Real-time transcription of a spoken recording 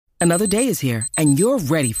Another day is here, and you're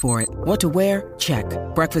ready for it. What to wear? Check.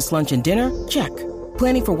 Breakfast, lunch, and dinner? Check.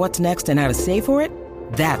 Planning for what's next and how to save for it?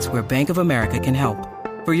 That's where Bank of America can help.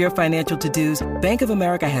 For your financial to-dos, Bank of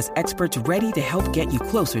America has experts ready to help get you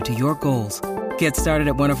closer to your goals. Get started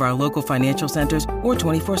at one of our local financial centers or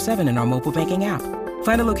 24/7 in our mobile banking app.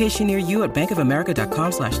 Find a location near you at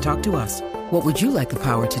bankofamerica.com/talktous. What would you like the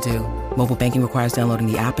power to do? Mobile banking requires downloading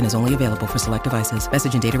the app and is only available for select devices.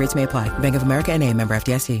 Message and data rates may apply. Bank of America N.A., member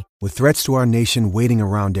FDIC. With threats to our nation waiting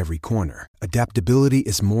around every corner, adaptability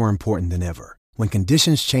is more important than ever. When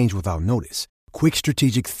conditions change without notice, quick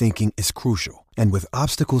strategic thinking is crucial. And with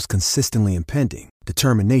obstacles consistently impending,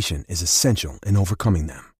 determination is essential in overcoming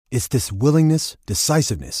them. It's this willingness,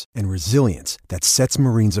 decisiveness, and resilience that sets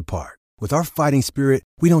Marines apart. With our fighting spirit,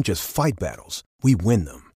 we don't just fight battles, we win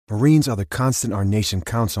them. Marines are the constant our nation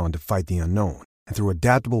counts on to fight the unknown. And through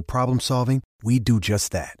adaptable problem solving, we do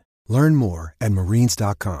just that. Learn more at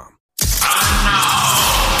marines.com. And now,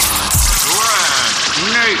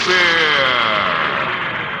 Greg Napier.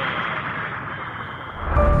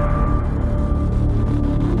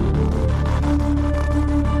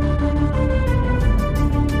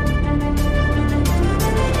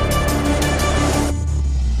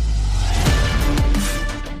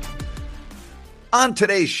 On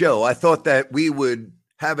today's show, I thought that we would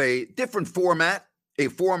have a different format, a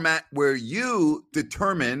format where you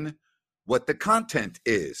determine what the content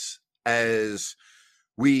is. As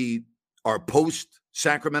we are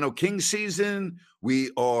post-Sacramento Kings season,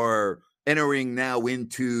 we are entering now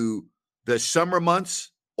into the summer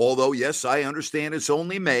months, although, yes, I understand it's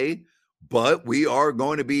only May, but we are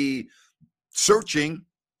going to be searching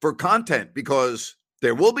for content because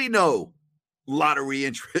there will be no lottery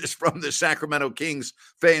interest from the Sacramento Kings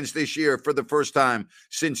fans this year for the first time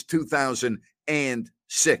since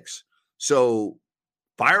 2006. So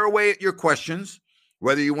fire away at your questions,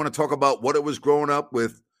 whether you want to talk about what it was growing up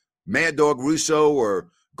with Mad Dog Russo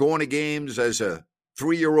or going to games as a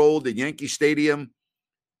 3-year-old at Yankee Stadium,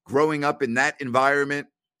 growing up in that environment,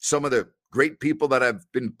 some of the great people that I've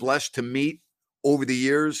been blessed to meet over the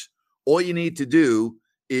years. All you need to do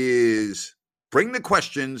is bring the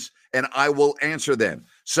questions and I will answer them,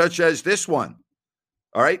 such as this one.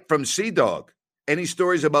 All right, from Sea-Dog. Any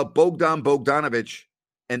stories about Bogdan Bogdanovic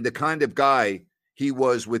and the kind of guy he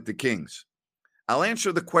was with the Kings? I'll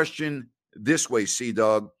answer the question this way,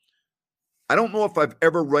 Sea-Dog. I don't know if I've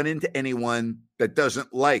ever run into anyone that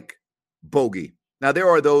doesn't like Bogey. Now, there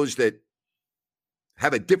are those that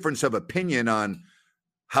have a difference of opinion on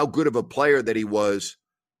how good of a player that he was.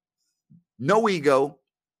 No ego.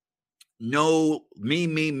 No,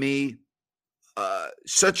 me.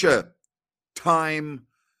 Such a time,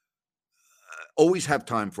 always have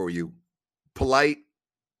time for you. Polite,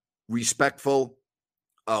 respectful.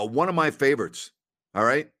 One of my favorites, all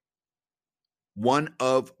right? One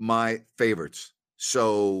of my favorites.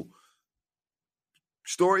 So,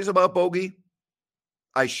 stories about Bogey.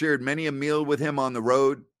 I shared many a meal with him on the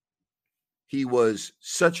road. He was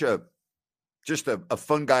such just a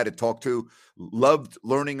fun guy to talk to. Loved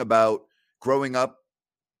learning about growing up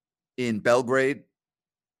in Belgrade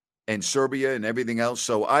and Serbia and everything else.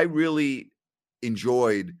 So I really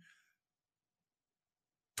enjoyed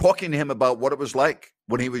talking to him about what it was like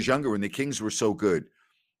when he was younger and the Kings were so good,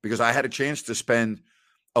 because I had a chance to spend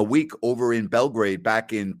a week over in Belgrade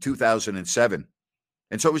back in 2007.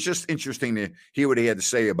 And so it was just interesting to hear what he had to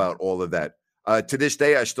say about all of that. To this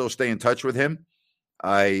day, I still stay in touch with him.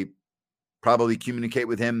 I probably communicate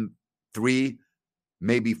with him 3,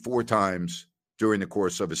 maybe 4 times during the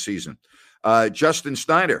course of a season. Justin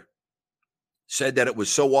Snyder said that it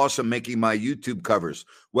was so awesome making my YouTube covers.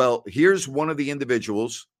 Well, here's one of the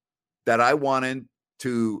individuals that I wanted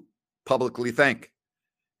to publicly thank.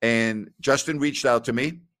 And Justin reached out to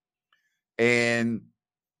me and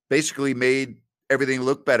basically made everything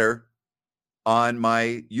look better on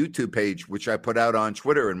my YouTube page, which I put out on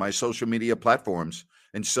Twitter and my social media platforms.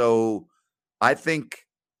 And so I think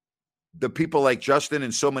the people like Justin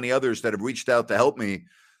and so many others that have reached out to help me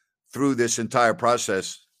through this entire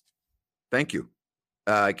process, thank you.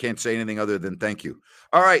 I can't say anything other than thank you.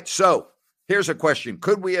 All right, so here's a question.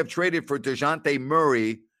 Could we have traded for DeJounte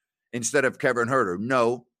Murray instead of Kevin Huerter?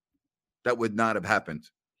 No, that would not have happened.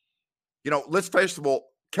 Let's first of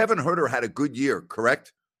all, Kevin Huerter had a good year,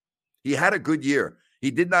 correct? He had a good year.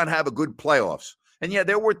 He did not have a good playoffs. And yeah,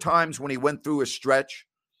 there were times when he went through a stretch.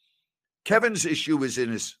 Kevin's issue is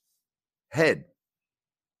in his head.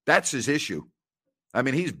 That's his issue. I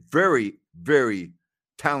mean, he's very, very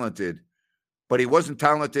talented, but he wasn't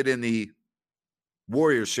talented in the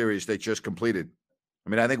Warriors series they just completed. I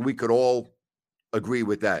mean, I think we could all agree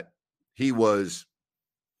with that. He was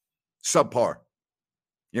subpar.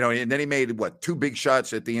 And then he made, two big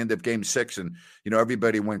shots at the end of game 6, and,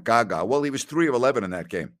 everybody went gaga. Well, he was 3 of 11 in that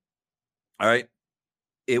game. All right?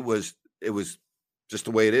 It was just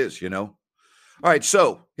the way it is, All right,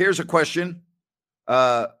 so here's a question.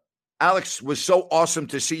 Alex, was so awesome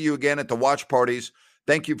to see you again at the watch parties.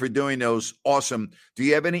 Thank you for doing those. Awesome. Do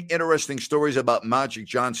you have any interesting stories about Magic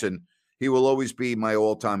Johnson? He will always be my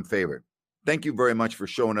all-time favorite. Thank you very much for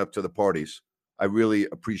showing up to the parties. I really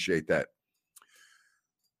appreciate that.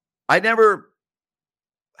 I never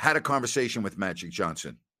had a conversation with Magic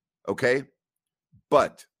Johnson, okay?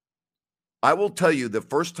 But I will tell you, the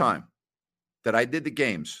first time that I did the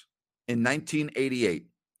games in 1988,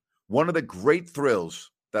 one of the great thrills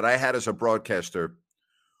that I had as a broadcaster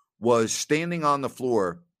was standing on the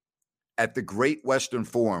floor at the Great Western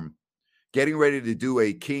Forum, getting ready to do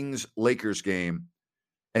a Kings-Lakers game,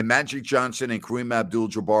 and Magic Johnson and Kareem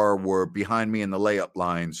Abdul-Jabbar were behind me in the layup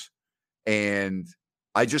lines, and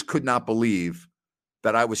I just could not believe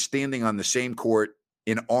that I was standing on the same court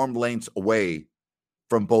in arm lengths away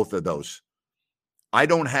from both of those. I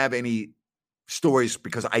don't have any stories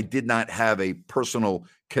because I did not have a personal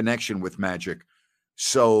connection with Magic.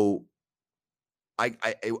 So I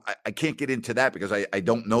can't get into that because I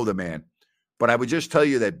don't know the man. But I would just tell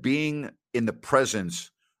you that being in the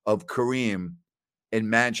presence of Kareem and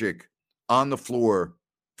Magic on the floor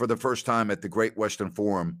for the first time at the Great Western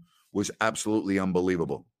Forum was absolutely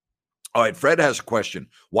unbelievable. All right, Fred has a question.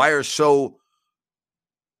 Why are so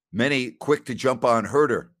many quick to jump on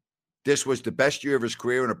Herder? This was the best year of his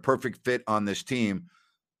career and a perfect fit on this team.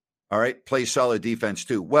 All right, plays solid defense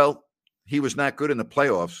too. Well, he was not good in the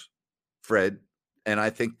playoffs, Fred, and I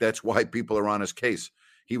think that's why people are on his case.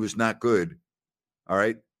 He was not good, all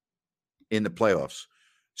right, in the playoffs.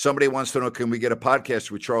 Somebody wants to know, can we get a podcast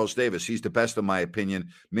with Charles Davis? He's the best, in my opinion.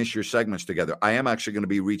 Miss your segments together. I am actually going to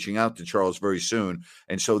be reaching out to Charles very soon.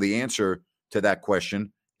 And so the answer to that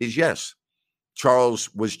question is yes. Charles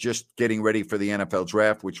was just getting ready for the NFL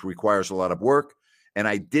draft, which requires a lot of work. And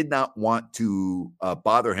I did not want to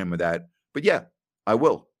bother him with that. But yeah, I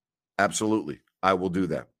will. Absolutely. I will do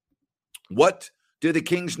that. What do the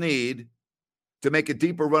Kings need to make a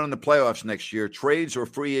deeper run in the playoffs next year? Trades or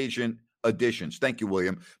free agent additions? Thank you,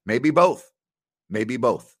 William. Maybe both. Maybe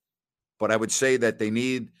both. But I would say that they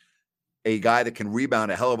need a guy that can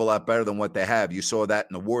rebound a hell of a lot better than what they have. You saw that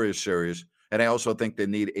in the Warriors series. And I also think they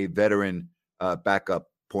need a veteran backup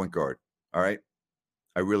point guard. All right?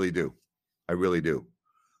 I really do. I really do.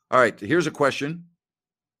 All right. Here's a question.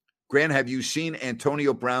 Grant, have you seen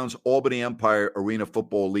Antonio Brown's Albany Empire Arena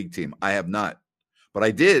Football League team? I have not. But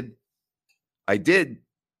I did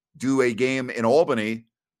do a game in Albany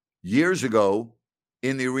years ago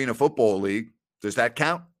in the Arena Football League. Does that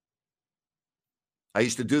count? I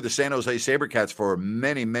used to do the San Jose SaberCats for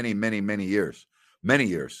many years,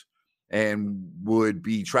 and would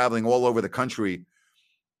be traveling all over the country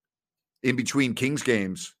in between Kings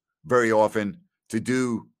games very often to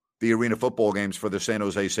do the Arena Football games for the San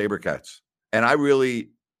Jose SaberCats. And I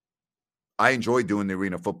enjoyed doing the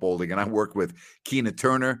Arena Football League, and I worked with Keena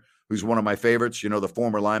Turner, who's one of my favorites, the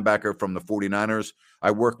former linebacker from the 49ers.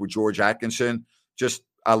 I worked with George Atkinson.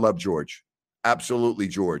 I love George. Absolutely,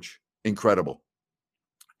 George. Incredible.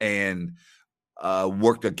 And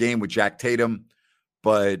worked a game with Jack Tatum.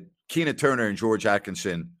 But Keena Turner and George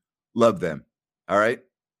Atkinson, love them. All right?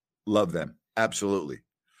 Love them. Absolutely.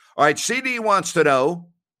 All right, CD wants to know,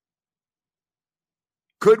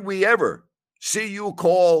 could we ever see you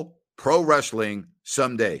call pro wrestling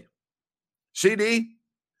someday? CD,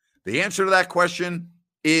 the answer to that question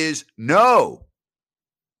is no.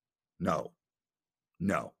 No.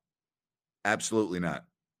 Absolutely not.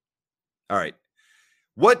 All right.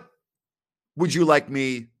 What would you like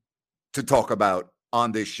me to talk about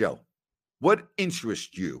on this show? What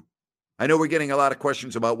interests you? I know we're getting a lot of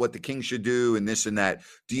questions about what the Kings should do and this and that.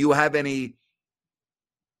 Do you have any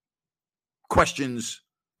questions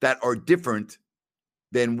that are different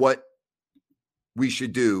than what we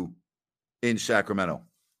should do in Sacramento?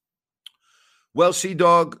 Well,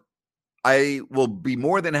 Dog, I will be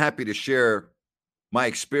more than happy to share my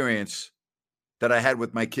experience that I had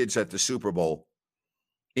with my kids at the Super Bowl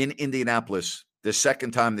in Indianapolis, the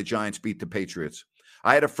second time the Giants beat the Patriots.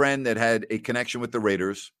 I had a friend that had a connection with the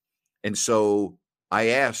Raiders, and so I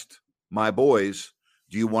asked my boys,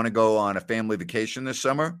 do you want to go on a family vacation this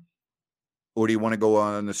summer, or do you want to go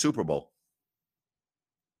on the Super Bowl?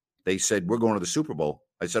 They said, we're going to the Super Bowl.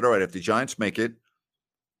 I said, all right, if the Giants make it,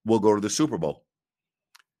 we'll go to the Super Bowl.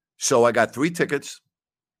 So I got 3 tickets,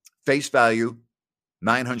 face value,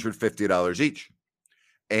 $950 each.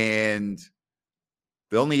 And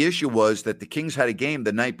The only issue was that the Kings had a game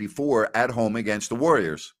the night before at home against the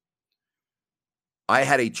Warriors. I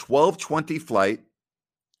had a 12:20 flight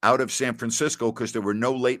out of San Francisco because there were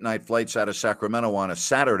no late night flights out of Sacramento on a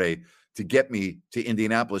Saturday to get me to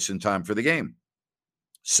Indianapolis in time for the game.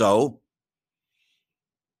 So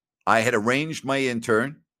I had arranged my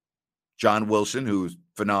intern, John Wilson, who's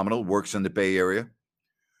phenomenal, works in the Bay Area.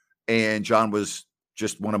 And John was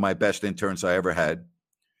just one of my best interns I ever had.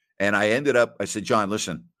 And I said, John,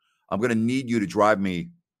 listen, I'm going to need you to drive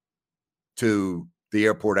me to the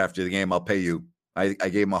airport after the game. I'll pay you. I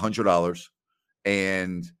gave him $100.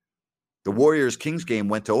 And the Warriors-Kings game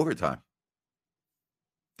went to overtime.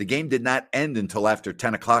 The game did not end until after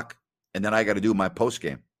 10 o'clock. And then I got to do my post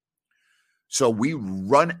game. So we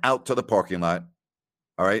run out to the parking lot.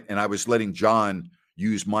 All right. And I was letting John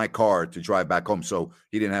use my car to drive back home. So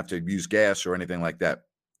he didn't have to use gas or anything like that.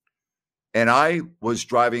 And I was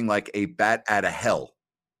driving like a bat out of hell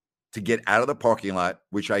to get out of the parking lot,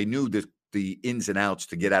 which I knew the ins and outs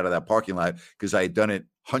to get out of that parking lot because I had done it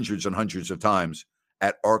hundreds and hundreds of times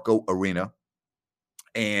at Arco Arena,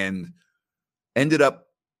 and ended up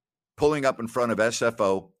pulling up in front of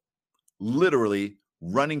SFO, literally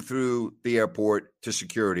running through the airport to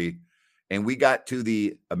security. And we got to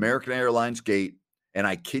the American Airlines gate, and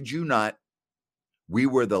I kid you not, we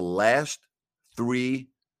were the last 3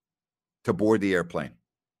 to board the airplane.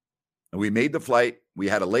 And we made the flight. We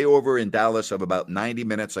had a layover in Dallas of about 90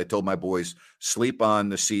 minutes. I told my boys, sleep on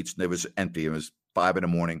the seats. And it was empty. It was 5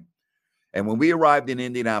 a.m. And when we arrived in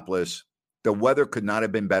Indianapolis, the weather could not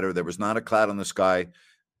have been better. There was not a cloud on the sky.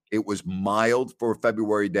 It was mild for a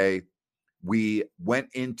February day. We went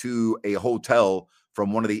into a hotel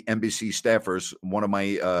from one of the NBC staffers. One of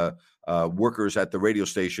my workers at the radio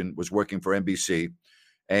station was working for NBC.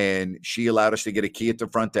 And she allowed us to get a key at the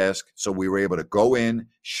front desk. So we were able to go in,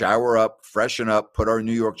 shower up, freshen up, put our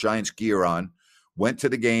New York Giants gear on, went to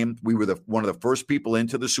the game. We were one of the first people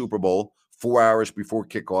into the Super Bowl 4 hours before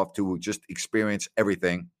kickoff to just experience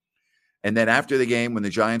everything. And then after the game, when the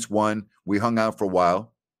Giants won, we hung out for a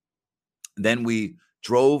while. Then we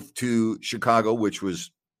drove to Chicago, which was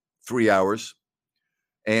 3 hours,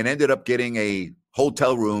 and ended up getting a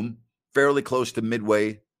hotel room fairly close to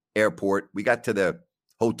Midway Airport. We got to the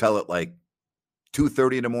hotel at like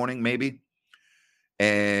 2:30 in the morning, maybe,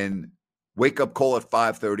 and wake up call at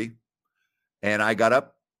 5:30. And I got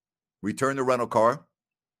up, returned the rental car,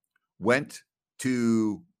 went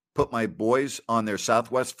to put my boys on their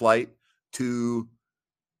Southwest flight to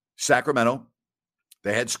Sacramento.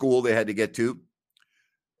 They had school they had to get to.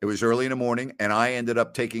 It was early in the morning, and I ended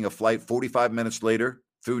up taking a flight 45 minutes later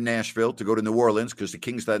through Nashville to go to New Orleans because the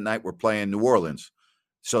Kings that night were playing New Orleans.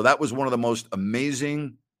 So that was one of the most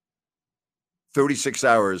amazing 36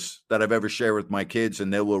 hours that I've ever shared with my kids,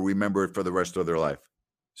 and they will remember it for the rest of their life.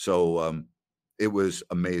 So it was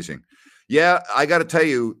amazing. Yeah, I got to tell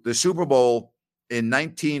you, the Super Bowl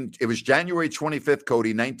it was January 25th,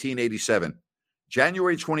 Cody, 1987.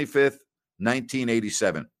 January 25th,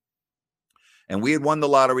 1987. And we had won the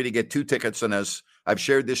lottery to get 2 tickets. And as I've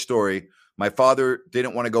shared this story, my father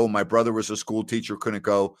didn't want to go. My brother was a school teacher, couldn't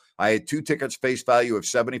go. I had 2 tickets, face value of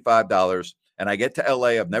 $75. And I get to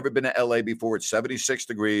LA. I've never been to LA before. It's 76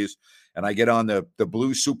 degrees. And I get on the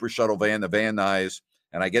blue super shuttle van, the Van Nuys,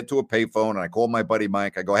 and I get to a payphone and I call my buddy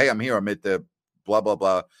Mike. I go, hey, I'm here. I'm at the blah, blah,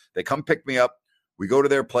 blah. They come pick me up. We go to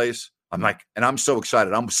their place. I'm like, and I'm so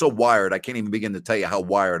excited. I'm so wired. I can't even begin to tell you how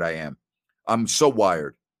wired I am. I'm so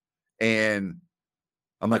wired. And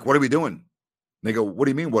I'm like, what are we doing? And they go, what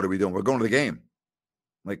do you mean, what are we doing? We're going to the game.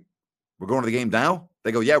 I'm like, we're going to the game now?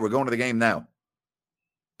 They go, yeah, we're going to the game now.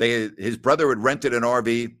 His brother had rented an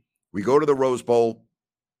RV. We go to the Rose Bowl,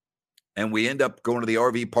 and we end up going to the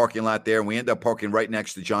RV parking lot there, and we end up parking right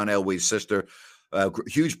next to John Elway's sister. A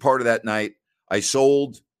huge part of that night, I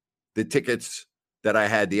sold the tickets that I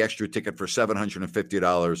had, the extra ticket for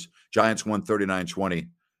 $750. Giants won 39-20.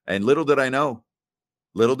 And little did I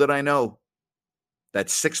know that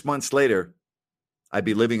 6 months later, I'd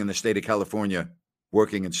be living in the state of California,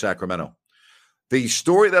 working in Sacramento. The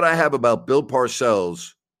story that I have about Bill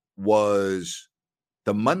Parcells was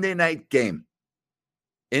the Monday night game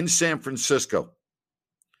in San Francisco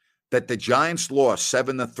that the Giants lost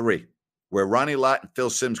 7-3, where Ronnie Lott and Phil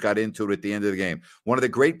Simms got into it at the end of the game. One of the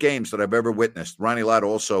great games that I've ever witnessed. Ronnie Lott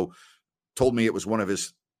also told me it was one of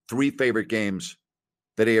his 3 favorite games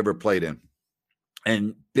that he ever played in.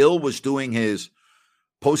 And Bill was doing his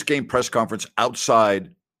post-game press conference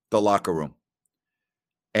outside the locker room.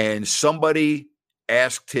 And somebody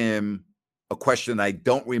asked him a question I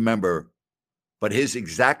don't remember, but his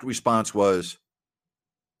exact response was,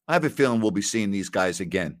 I have a feeling we'll be seeing these guys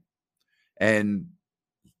again. And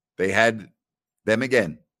They had them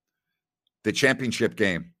again. The championship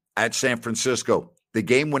game at San Francisco. The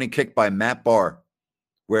game-winning kick by Matt Barr,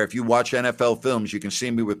 where if you watch NFL films, you can see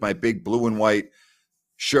me with my big blue and white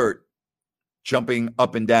shirt jumping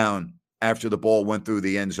up and down after the ball went through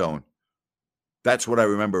the end zone. That's what I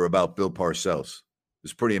remember about Bill Parcells.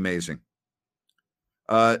 It's pretty amazing.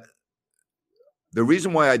 The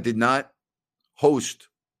reason why I did not host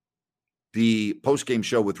the postgame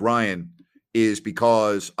show with Ryan is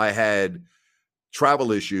because I had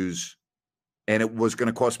travel issues and it was going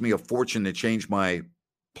to cost me a fortune to change my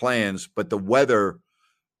plans. But the weather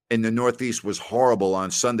in the Northeast was horrible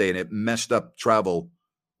on Sunday and it messed up travel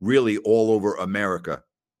really all over America.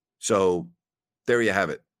 So there you have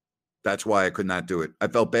it. That's why I could not do it. I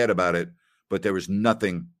felt bad about it, but there was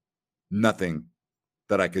nothing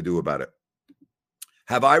that I could do about it.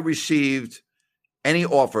 Have I received any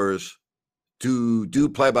offers to do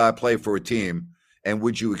play-by-play for a team, and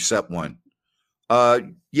would you accept one?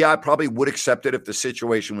 Yeah, I probably would accept it if the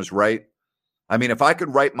situation was right. I mean, if I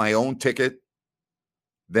could write my own ticket,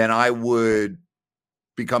 then I would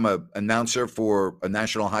become an announcer for a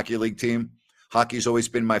National Hockey League team. Hockey's always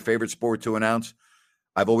been my favorite sport to announce.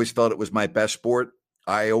 I've always felt it was my best sport.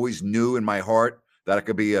 I always knew in my heart that I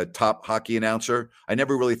could be a top hockey announcer. I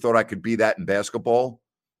never really thought I could be that in basketball,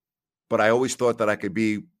 but I always thought that I could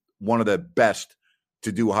be one of the best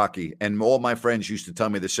to do hockey. And all my friends used to tell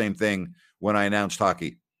me the same thing when I announced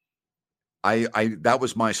hockey. I that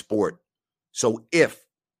was my sport. So if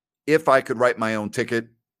I could write my own ticket,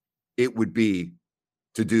 it would be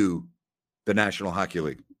to do the National Hockey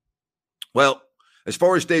League. Well, as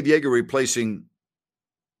far as Dave Yeager replacing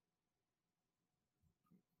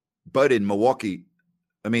Bud in Milwaukee,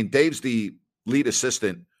 I mean, Dave's the lead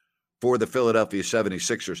assistant for the Philadelphia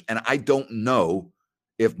 76ers, and I don't know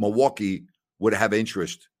if Milwaukee would have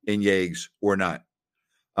interest in Yeags or not.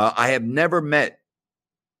 I have never met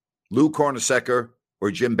Lou Kornacek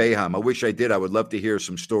or Jim Boeheim. I wish I did. I would love to hear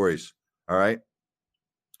some stories. All right.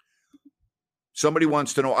 Somebody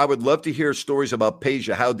wants to know, I would love to hear stories about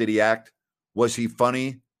Peja. How did he act? Was he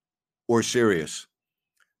funny or serious?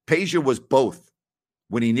 Peja was both.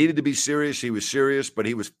 When he needed to be serious, he was serious, but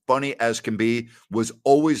he was funny as can be, was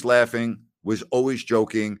always laughing, was always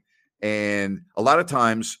joking. And a lot of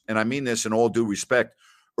times, and I mean this in all due respect,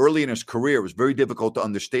 early in his career, it was very difficult to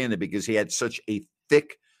understand it because he had such a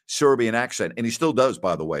thick Serbian accent. And he still does,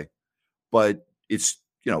 by the way. But it's,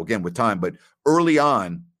 again, with time. But early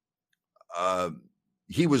on,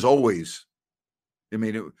 he was always,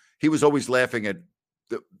 he was always laughing at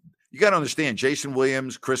you got to understand, Jason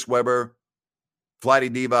Williams, Chris Webber,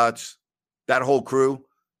 Vlade Divac, that whole crew,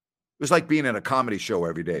 it was like being in a comedy show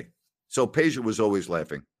every day. So Peja was always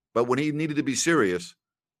laughing. But when he needed to be serious,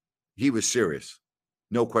 he was serious.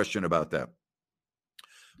 No question about that.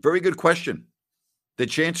 Very good question. The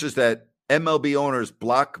chances that MLB owners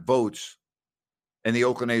block votes and the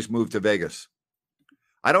Oakland A's move to Vegas.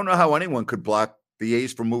 I don't know how anyone could block the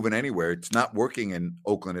A's from moving anywhere. It's not working in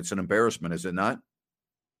Oakland. It's an embarrassment, is it not?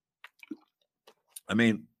 I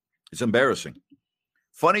mean, it's embarrassing.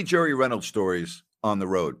 Funny Jerry Reynolds stories on the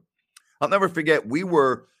road. I'll never forget, we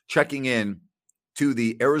were checking in to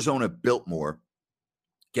the Arizona Biltmore,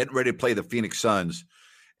 getting ready to play the Phoenix Suns,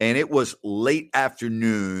 and it was late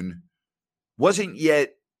afternoon. Wasn't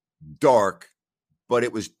yet dark, but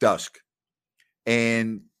it was dusk.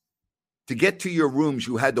 And to get to your rooms,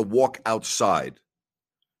 you had to walk outside.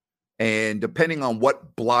 And depending on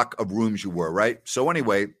what block of rooms you were, right? So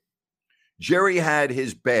anyway, Jerry had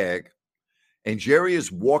his bag, and Jerry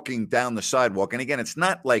is walking down the sidewalk. And again, it's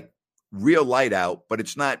not like real light out, but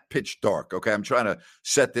it's not pitch dark. Okay, I'm trying to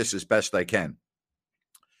set this as best I can.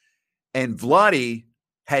 And Vlade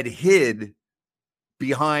had hid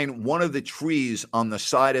behind one of the trees on the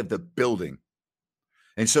side of the building.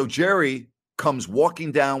 And so Jerry comes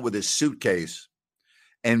walking down with his suitcase,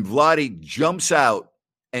 and Vlade jumps out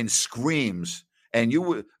and screams.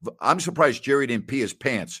 And I'm surprised Jerry didn't pee his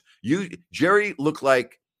pants. Jerry looked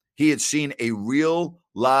like he had seen a real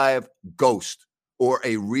live ghost or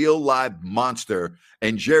a real live monster,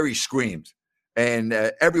 and Jerry screamed. And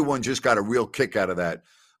everyone just got a real kick out of that.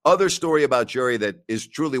 Other story about Jerry that is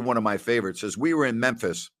truly one of my favorites is we were in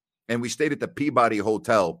Memphis, and we stayed at the Peabody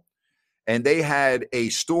Hotel, and they had a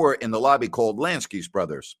store in the lobby called Lansky's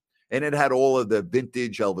Brothers, and it had all of the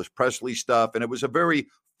vintage Elvis Presley stuff, and it was a very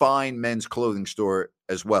fine men's clothing store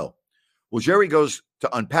as well. Well, Jerry goes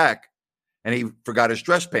to unpack, and he forgot his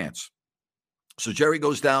dress pants. So Jerry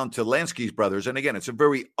goes down to Lansky's Brothers, and again, it's a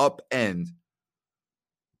very up-end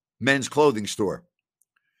men's clothing store.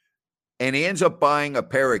 And he ends up buying a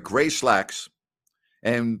pair of gray slacks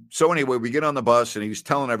And so anyway, we get on the bus and he was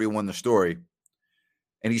telling everyone the story.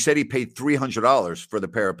 And he said he paid $300 for the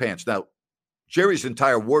pair of pants. Now, Jerry's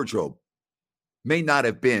entire wardrobe may not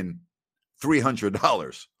have been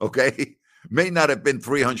 $300, okay? May not have been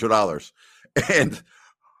 $300. And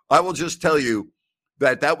I will just tell you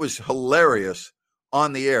that was hilarious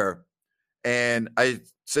on the air. And I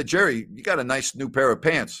said, Jerry, you got a nice new pair of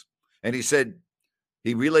pants. And he said,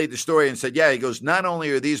 he relayed the story and said, yeah, he goes, not only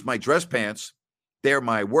are these my dress pants, they're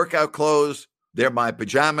my workout clothes, they're my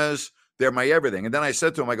pajamas, they're my everything. And then I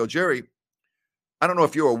said to him, I go, Jerry, I don't know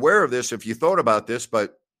if you're aware of this, if you thought about this,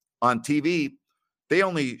 but on TV, they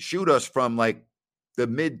only shoot us from like the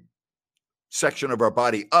mid section of our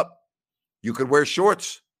body up. You could wear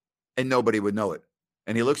shorts and nobody would know it.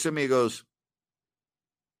 And he looks at me and goes,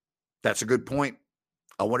 that's a good point.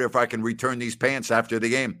 I wonder if I can return these pants after the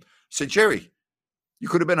game. I said, Jerry, you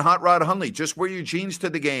could have been Hot Rod Hundley. Just wear your jeans to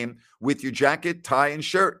the game with your jacket, tie, and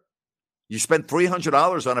shirt. You spent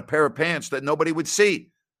 $300 on a pair of pants that nobody would see.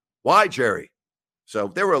 Why, Jerry? So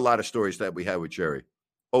there were a lot of stories that we had with Jerry.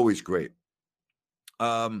 Always great.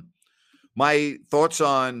 My thoughts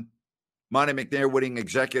on Monty McNair winning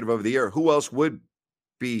Executive of the Year. Who else would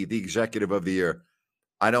be the Executive of the Year?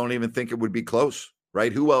 I don't even think it would be close,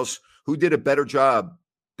 right? Who else? Who did a better job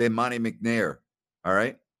than Monty McNair? All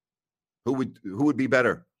right. Who would be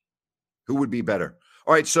better? Who would be better?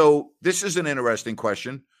 All right. So this is an interesting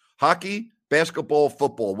question. Hockey, basketball,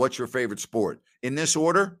 football. What's your favorite sport? In this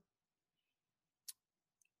order,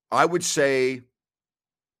 I would say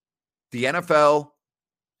the NFL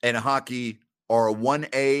and hockey are a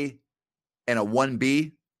 1A and a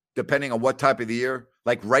 1B, depending on what type of the year.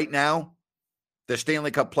 Like right now, the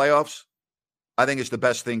Stanley Cup playoffs, I think it's the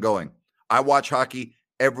best thing going. I watch hockey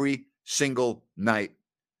every single night,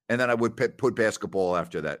 and then I would put basketball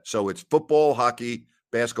after that. So it's football, hockey,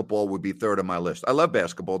 basketball would be third on my list. I love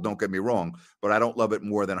basketball, don't get me wrong, but I don't love it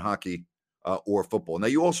more than hockey or football. Now,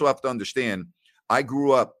 you also have to understand, I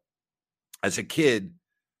grew up as a kid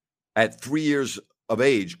at 3 years of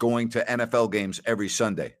age going to NFL games every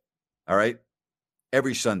Sunday, all right?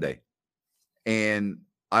 Every Sunday. And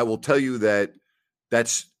I will tell you that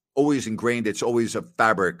that's always ingrained. It's always a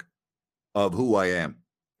fabric of who I am.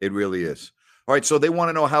 It really is. All right, so they want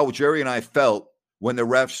to know how Jerry and I felt when the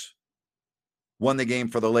refs won the game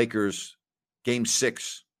for the Lakers, Game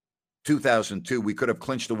 6, 2002. We could have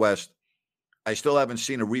clinched the West. I still haven't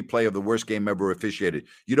seen a replay of the worst game ever officiated.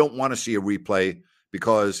 You don't want to see a replay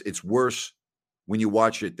because it's worse when you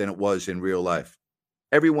watch it than it was in real life.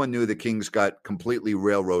 Everyone knew the Kings got completely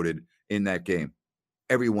railroaded in that game.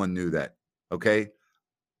 Everyone knew that, okay?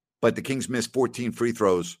 But the Kings missed 14 free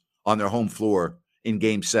throws on their home floor in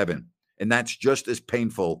Game 7, and that's just as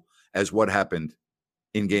painful as what happened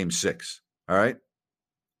in Game 6, all right?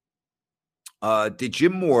 Did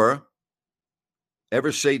Jim Moore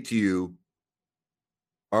ever say to you,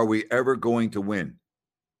 are we ever going to win?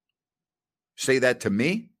 Say that to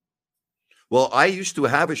me? Well, I used to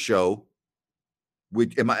have a show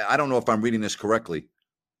with, I don't know if I'm reading this correctly,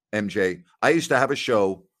 MJ. I used to have a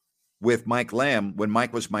show with Mike Lamb when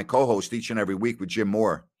Mike was my co-host each and every week with Jim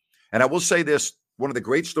Moore. And I will say this, one of the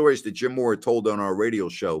great stories that Jim Moore told on our radio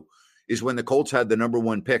show is when the Colts had the number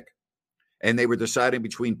 1 pick and they were deciding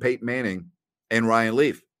between Peyton Manning and Ryan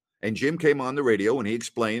Leaf. And Jim came on the radio and he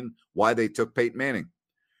explained why they took Peyton Manning.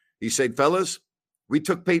 He said, fellas, we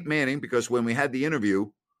took Peyton Manning because when we had the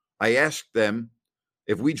interview, I asked them,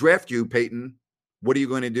 if we draft you, Peyton, what are you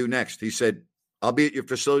going to do next? He said, I'll be at your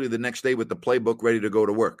facility the next day with the playbook ready to go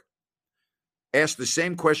to work. Asked the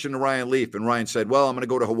same question to Ryan Leaf, and Ryan said, well, I'm going to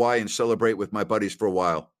go to Hawaii and celebrate with my buddies for a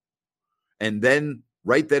while. And then,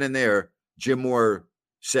 right then and there, Jim Moore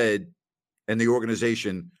said, and the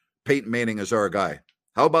organization, Peyton Manning is our guy.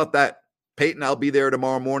 How about that? Peyton, I'll be there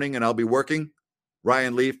tomorrow morning and I'll be working.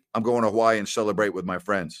 Ryan Leaf, I'm going to Hawaii and celebrate with my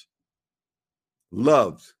friends.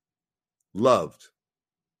 Loved.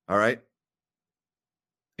 All right?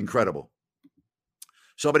 Incredible.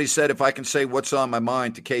 Somebody said, if I can say what's on my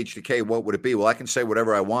mind to Cage to K, what would it be? Well, I can say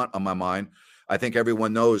whatever I want on my mind. I think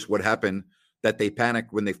everyone knows what happened, that they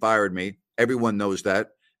panicked when they fired me. Everyone knows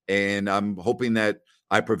that. And I'm hoping that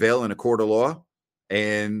I prevail in a court of law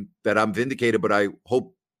and that I'm vindicated, but I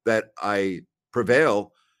hope that I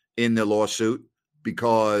prevail in the lawsuit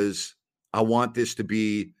because I want this to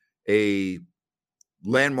be a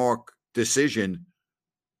landmark decision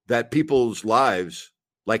that people's lives,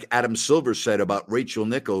 like Adam Silver said about Rachel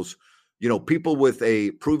Nichols, people with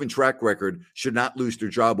a proven track record should not lose their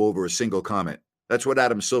job over a single comment. That's what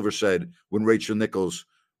Adam Silver said when Rachel Nichols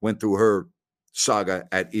went through her saga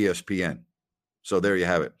at ESPN. So there you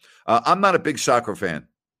have it. I'm not a big soccer fan.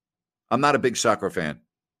 I'm not a big soccer fan.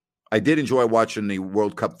 I did enjoy watching the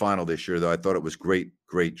World Cup final this year, though. I thought it was great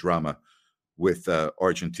drama with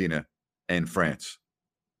Argentina and France.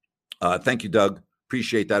 Thank you, Doug.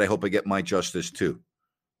 Appreciate that. I hope I get my justice, too.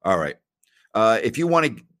 All right. If you want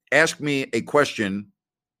to ask me a question,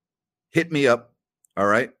 hit me up. All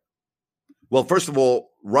right. Well, first of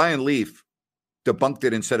all, Ryan Leaf debunked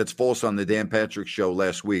it and said it's false on the Dan Patrick Show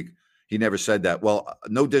last week. He never said that. Well,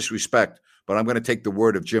 no disrespect, but I'm going to take the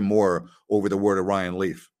word of Jim Moore over the word of Ryan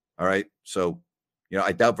Leaf. All right. So,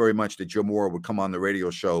 I doubt very much that Jim Moore would come on the radio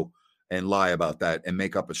show and lie about that and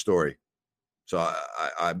make up a story. So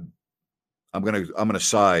I'm going to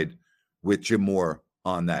side with Jim Moore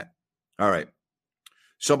on that. All right.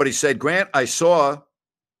 Somebody said, Grant, I saw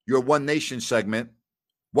your One Nation segment.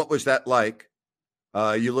 What was that like?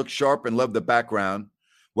 You look sharp and love the background.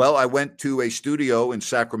 Well, I went to a studio in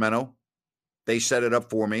Sacramento. They set it up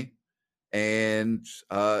for me. And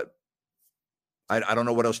I don't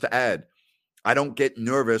know what else to add. I don't get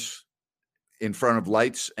nervous in front of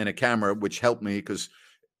lights and a camera, which helped me because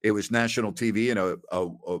it was national TV and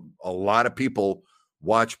a lot of people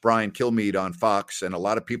watch Brian Kilmeade on Fox and a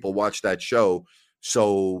lot of people watch that show.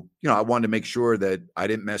 So, I wanted to make sure that I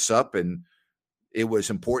didn't mess up, and it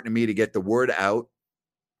was important to me to get the word out.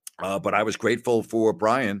 But I was grateful for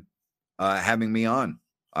Brian having me on.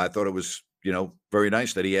 I thought it was, very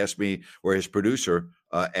nice that he asked me, or his producer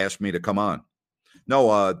asked me to come on.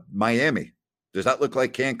 No, Miami. Does that look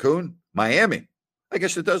like Cancun? Miami. I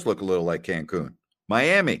guess it does look a little like Cancun.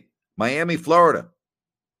 Miami, Florida.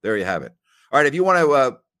 There you have it. All right. If you want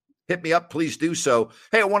to hit me up, please do so.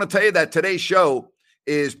 Hey, I want to tell you that today's show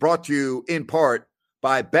is brought to you in part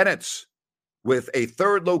by Bennett's, with a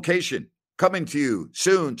third location coming to you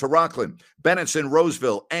soon to Rockland. Bennett's in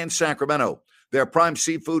Roseville and Sacramento. Their prime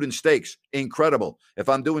seafood and steaks, incredible. If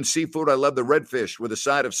I'm doing seafood, I love the redfish with a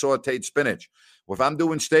side of sauteed spinach. If I'm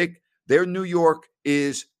doing steak, their New York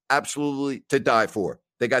is absolutely to die for.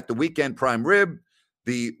 They got the weekend prime rib,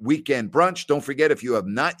 the weekend brunch. Don't forget, if you have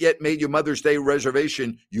not yet made your Mother's Day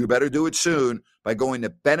reservation, you better do it soon by going to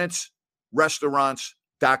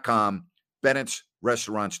Bennett'sRestaurants.com,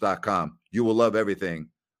 Bennett'sRestaurants.com. You will love everything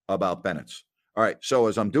about Bennett's. All right, so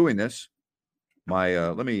as I'm doing this,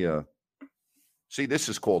 let me see, this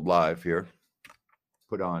is called live here.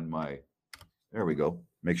 Put on there we go.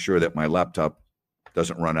 Make sure that my laptop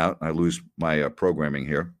doesn't run out and I lose my programming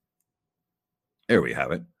here. There we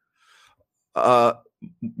have it.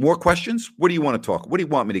 More questions? What do you want to talk? What do you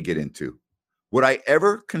want me to get into? Would I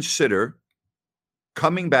ever consider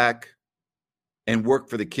coming back and work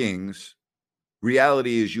for the Kings?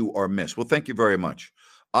 Reality is you are missed. Well, thank you very much.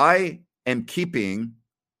 I am keeping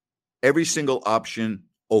every single option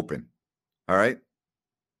open. All right?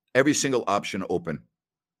 Every single option open.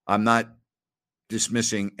 I'm not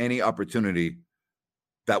dismissing any opportunity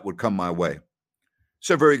that would come my way. It's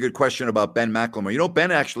a very good question about Ben McLemore.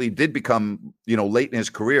 Ben actually did become, late in his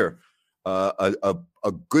career, a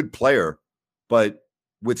good player, but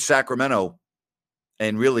with Sacramento,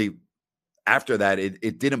 and really after that,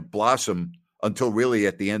 it didn't blossom until really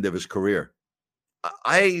at the end of his career.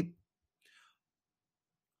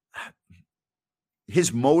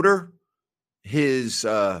 His motor, his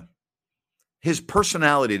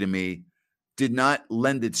personality to me did not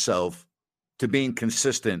lend itself to being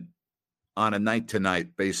consistent on a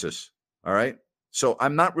night-to-night basis. All right? So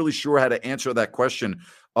I'm not really sure how to answer that question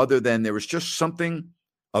other than there was just something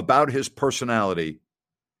about his personality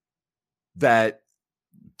that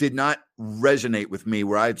did not resonate with me,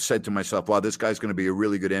 where I said to myself, wow, this guy's going to be a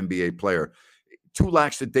really good NBA player. Too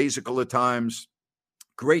lackadaisical at times.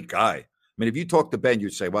 Great guy. I mean, if you talk to Ben,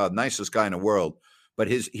 you'd say, wow, nicest guy in the world. But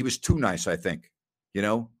he was too nice, I think.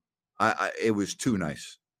 It was too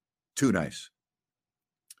nice. Too nice.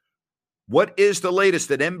 What is the latest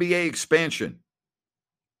at NBA expansion?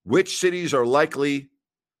 Which cities are likely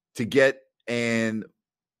to get, and,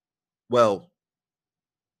 well,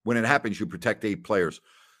 when it happens, you protect 8 players.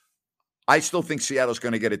 I still think Seattle's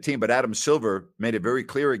going to get a team, but Adam Silver made it very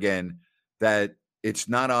clear again that it's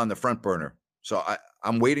not on the front burner. So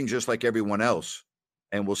I'm waiting just like everyone else,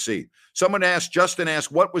 and we'll see. Justin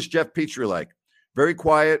asked, what was Jeff Petrie like? Very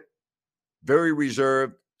quiet, very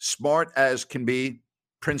reserved, smart as can be,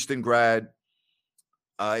 Princeton grad.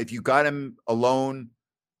 If you got him alone,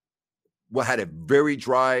 had a very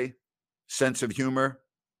dry sense of humor.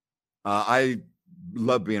 I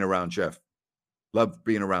love being around Jeff.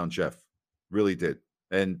 Really did.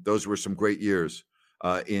 And those were some great years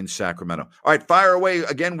in Sacramento. All right, fire away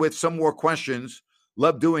again with some more questions.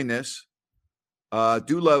 Love doing this.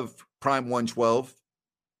 Do love Prime 112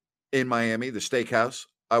 in Miami, the steakhouse.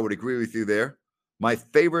 I would agree with you there. My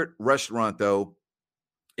favorite restaurant, though,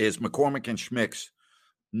 is McCormick and Schmick's,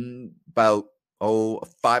 about, a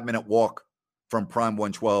 5-minute walk from Prime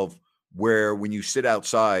 112, where when you sit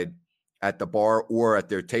outside at the bar or at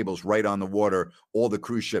their tables right on the water, all the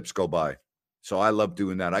cruise ships go by. So I love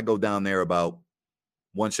doing that. I go down there about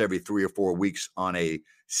once every 3 or 4 weeks on a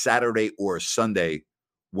Saturday or a Sunday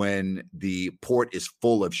when the port is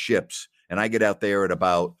full of ships. And I get out there at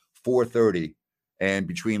about 4:30, and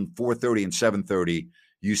between 4:30 and 7:30,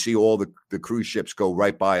 you see all the cruise ships go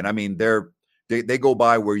right by. And I mean, they go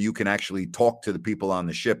by where you can actually talk to the people on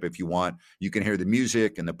the ship if you want. You can hear the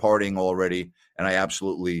music and the partying already. And I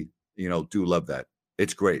absolutely, do love that.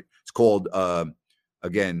 It's great. It's called,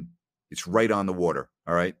 again, it's right on the water.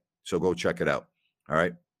 All right. So go check it out. All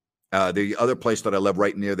right. The other place that I love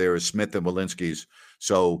right near there is Smith and Walensky's.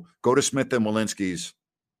 So go to Smith and Walensky's.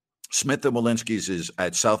 Smith and Walensky's is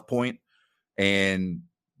at South Point, and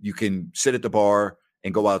you can sit at the bar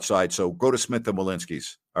and go outside. So go to Smith and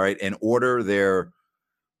Walensky's, all right, and order their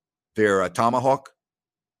tomahawk.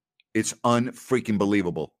 It's unfreaking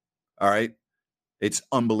believable, all right? It's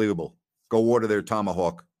unbelievable. Go order their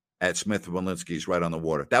tomahawk at Smith and Walensky's right on the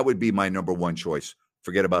water. That would be my number one choice.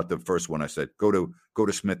 Forget about the first one I said. Go to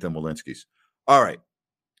Smith and Walensky's. All right.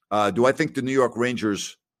 Do I think the New York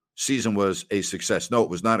Rangers season was a success? No, it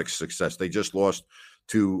was not a success. They just lost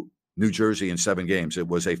to New Jersey in 7 games. It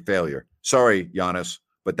was a failure. Sorry, Giannis,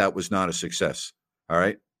 but that was not a success. All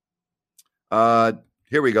right.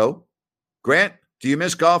 Here we go. Grant, do you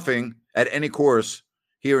miss golfing at any course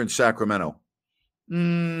here in Sacramento?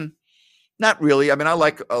 Not really. I mean, I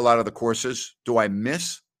like a lot of the courses. Do I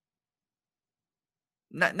miss?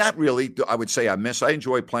 Not really. I would say I miss. I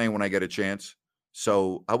enjoy playing when I get a chance.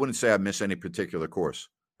 So I wouldn't say I miss any particular course.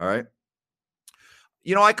 All right.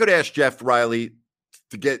 I could ask Jeff Riley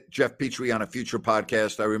to get Jeff Petrie on a future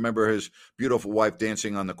podcast. I remember his beautiful wife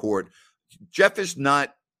dancing on the court. Jeff is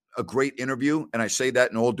not a great interview, and I say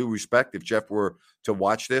that in all due respect. If Jeff were to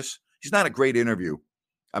watch this, he's not a great interview.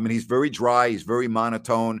 I mean, he's very dry. He's very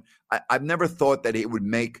monotone. I've never thought that it would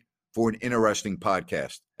make for an interesting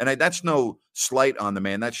podcast. And that's no slight on the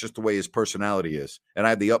man. That's just the way his personality is. And I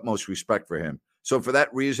have the utmost respect for him. So for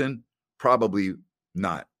that reason, probably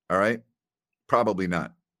not. All right? Probably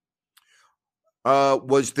not.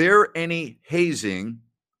 Was there any hazing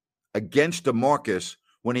against DeMarcus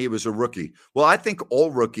when he was a rookie? Well, I think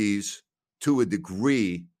all rookies, to a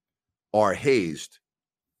degree, are hazed.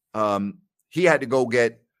 He had to go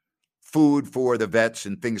get food for the vets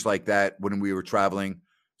and things like that when we were traveling.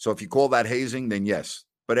 So if you call that hazing, then yes.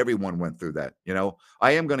 But everyone went through that.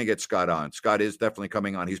 I am going to get Scott on. Scott is definitely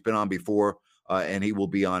coming on. He's been on before, and he will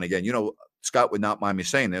be on again. Scott would not mind me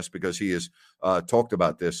saying this because he has talked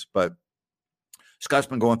about this, but Scott's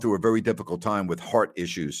been going through a very difficult time with heart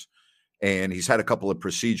issues, and he's had a couple of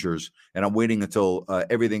procedures, and I'm waiting until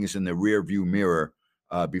everything is in the rear view mirror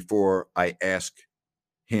before I ask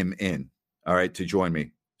him in, all right, to join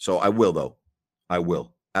me. So I will, though. I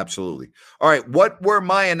will. Absolutely. All right. What were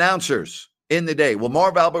my announcers in the day? Well,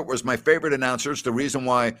 Marv Albert was my favorite announcer. It's the reason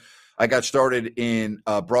why I got started in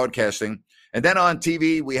broadcasting. And then on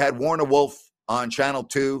TV, we had Warner Wolf on Channel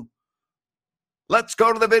 2. Let's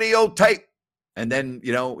go to the videotape. And then,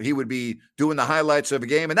 he would be doing the highlights of a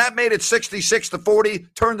game. And that made it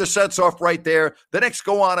 66-40. Turned the sets off right there. The Knicks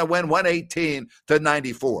go on and win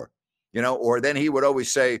 118-94. Or then he would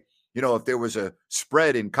always say, if there was a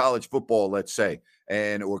spread in college football, let's say,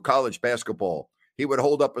 or college basketball, he would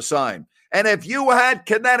hold up a sign. And if you had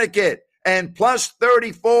Connecticut and plus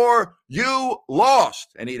 34, you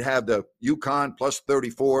lost. And he'd have the UConn plus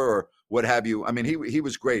 34 or what have you. I mean, he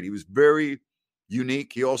was great. He was very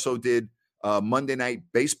unique. He also did Monday Night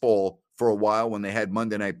Baseball for a while when they had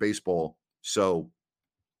Monday Night Baseball. So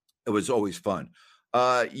it was always fun.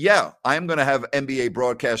 I am going to have NBA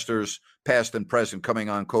broadcasters past and present coming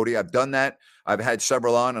on, Cody. I've done that. I've had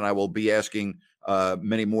several on, and I will be asking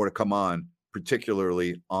many more to come on,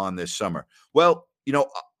 particularly on this summer. Well,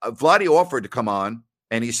 Vladdy offered to come on,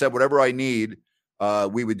 and he said, whatever I need,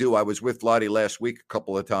 we would do. I was with Vladdy last week a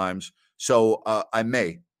couple of times, so I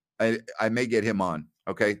may get him on,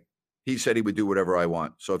 okay? He said he would do whatever I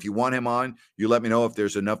want. So if you want him on, you let me know. If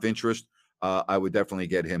there's enough interest, I would definitely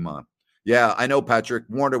get him on. Yeah, I know, Patrick.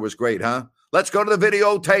 Warner was great, huh? Let's go to the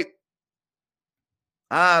videotape.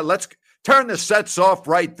 Let's turn the sets off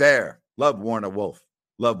right there. Love Warner Wolf.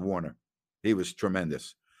 Love Warner. He was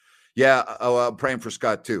tremendous. Yeah, I'm praying for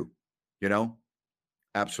Scott too.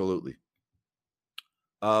 Absolutely.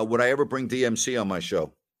 Would I ever bring DMC on my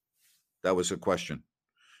show? That was a question.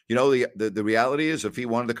 The reality is, if he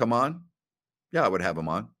wanted to come on, yeah, I would have him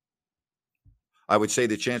on. I would say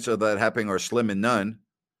the chances of that happening are slim and none.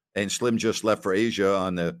 And Slim just left for Asia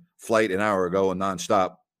on the flight an hour ago and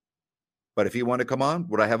nonstop. But if he wanted to come on,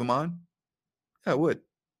 would I have him on? Yeah, I would.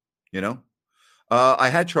 I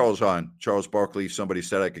had Charles on, Charles Barkley. Somebody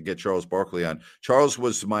said I could get Charles Barkley on. Charles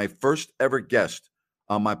was my first ever guest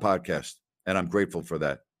on my podcast, and I'm grateful for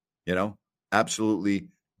that. Absolutely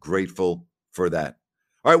grateful for that.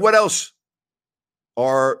 All right, what else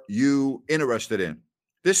are you interested in?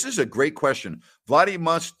 This is a great question. Vladdy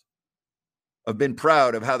must have been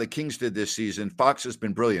proud of how the Kings did this season. Fox has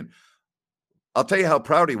been brilliant. I'll tell you how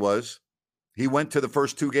proud he was. He went to the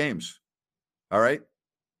first 2 games. All right?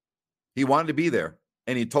 He wanted to be there.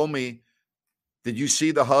 And he told me, did you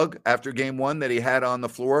see the hug after game 1 that he had on the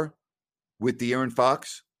floor with De'Aaron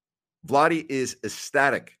Fox? Vladdy is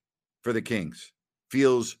ecstatic for the Kings.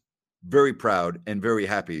 Feels very proud and very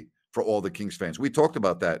happy for all the Kings fans. We talked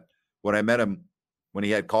about that when I met him when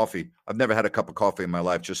he had coffee. I've never had a cup of coffee in my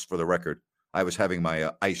life, just for the record. I was having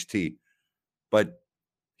my iced tea. But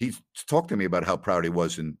he talked to me about how proud he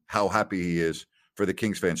was and how happy he is for the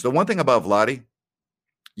Kings fans. The one thing about Vladdy,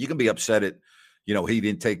 you can be upset at, he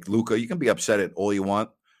didn't take Luka. You can be upset at all you want.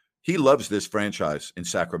 He loves this franchise in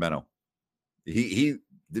Sacramento. You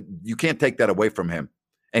can't take that away from him.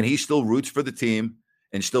 And he still roots for the team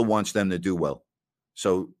and still wants them to do well.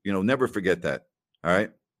 So, never forget that. All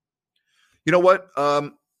right. You know what?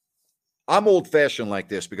 I'm old-fashioned like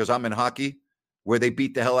this because I'm in hockey where they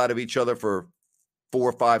beat the hell out of each other for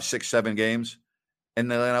 4, 5, 6, 7 games, and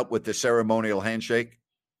they end up with the ceremonial handshake.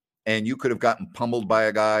 And you could have gotten pummeled by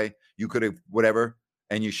a guy. You could have whatever,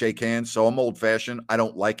 and you shake hands. So I'm old-fashioned. I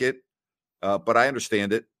don't like it, but I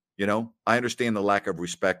understand it. I understand the lack of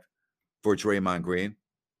respect for Draymond Green.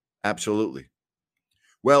 Absolutely.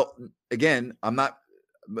 Well, again,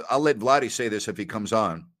 I'll let Vladdy say this if he comes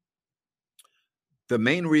on. The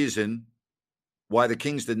main reason why the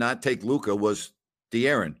Kings did not take Luka was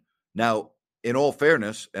De'Aaron. Now, in all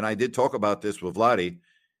fairness, and I did talk about this with Vladdy,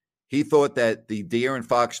 he thought that the De'Aaron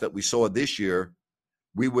Fox that we saw this year,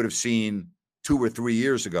 we would have seen 2 or 3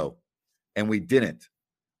 years ago, and we didn't.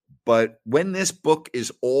 But when this book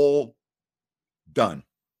is all done,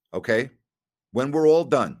 okay, when we're all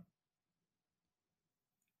done,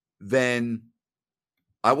 then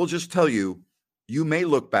I will just tell you, you may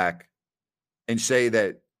look back and say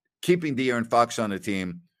that keeping De'Aaron Fox on the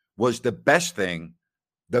team was the best thing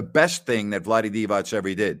that Vlade Divac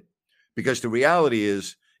ever did. Because the reality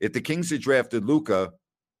is, if the Kings had drafted Luka,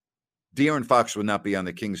 De'Aaron Fox would not be on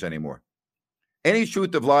the Kings anymore. Any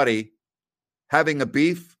truth to Vladdy having a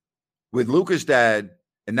beef with Luka's dad,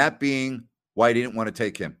 and that being why he didn't want to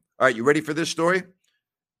take him. All right, you ready for this story?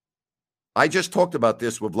 I just talked about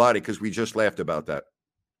this with Vladdy because we just laughed about that.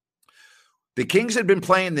 The Kings had been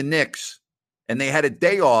playing the Knicks, and they had a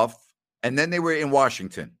day off, and then they were in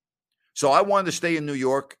Washington. So I wanted to stay in New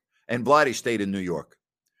York, and Vladdy stayed in New York.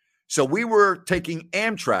 So we were taking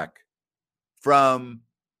Amtrak from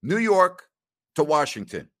New York to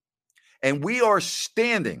Washington, and we are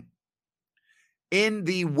standing in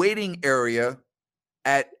the waiting area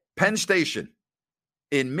at Penn Station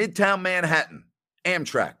in Midtown Manhattan,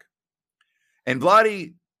 Amtrak. And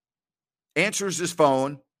Vladdy answers his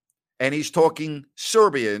phone, and he's talking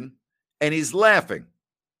Serbian, and he's laughing.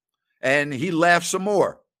 And he laughs some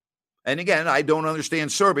more. And again, I don't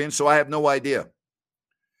understand Serbian, so I have no idea.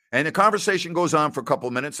 And the conversation goes on for a couple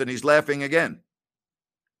of minutes, and he's laughing again.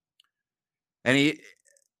 And he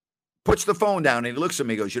puts the phone down, and he looks at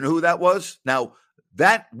me and goes, you know who that was? Now,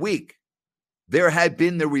 that week, there had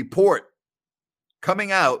been the report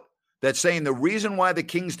coming out that saying the reason why the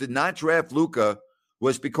Kings did not draft Luka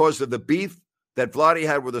was because of the beef that Vladdy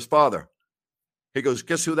had with his father. He goes,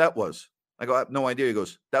 guess who that was? I go, I have no idea. He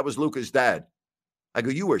goes, that was Luka's dad. I go,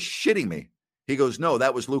 you were shitting me. He goes, no,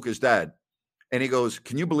 that was Luka's dad. And he goes,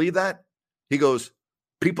 can you believe that? He goes,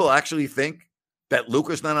 people actually think that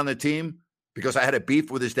Luka's not on the team because I had a beef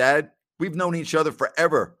with his dad? We've known each other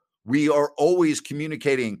forever. We are always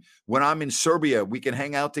communicating. When I'm in Serbia, we can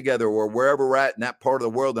hang out together, or wherever we're at in that part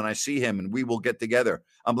of the world, and I see him and we will get together.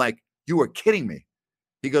 I'm like, you are kidding me.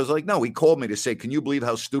 He goes like, no, he called me to say, can you believe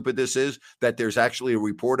how stupid this is, that there's actually a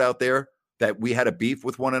report out there that we had a beef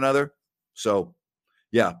with one another? So,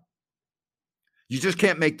 yeah, you just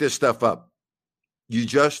can't make this stuff up. You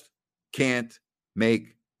just can't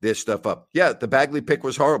make this stuff up. Yeah, the Bagley pick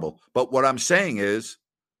was horrible. But what I'm saying is,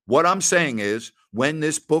 when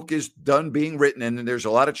this book is done being written, and there's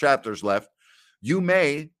a lot of chapters left, you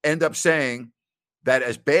may end up saying that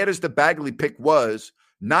as bad as the Bagley pick was,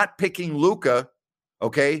 not picking Luka,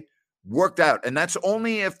 okay, worked out. And that's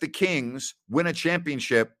only if the Kings win a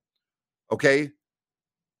championship, okay,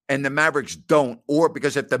 and the Mavericks don't, or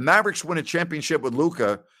because if the Mavericks win a championship with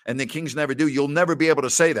Luka and the Kings never do, you'll never be able to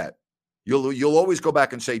say that. You'll always go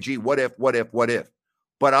back and say, gee, what if?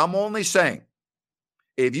 But I'm only saying,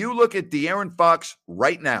 if you look at De'Aaron Fox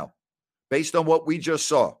right now, based on what we just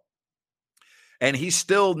saw, and he's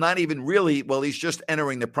still not even really, well, he's just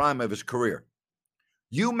entering the prime of his career.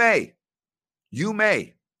 You may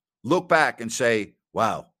look back and say,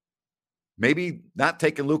 wow, maybe not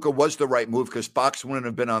taking Luka was the right move because Fox wouldn't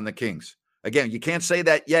have been on the Kings. Again, you can't say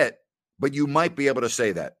that yet, but you might be able to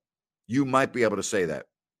say that.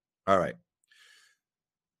 All right.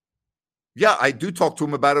 Yeah, I do talk to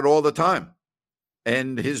him about it all the time.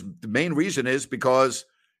 And the main reason is because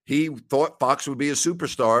he thought Fox would be a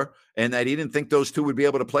superstar and that he didn't think those two would be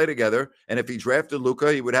able to play together. And if he drafted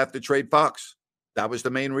Luka, he would have to trade Fox. That was the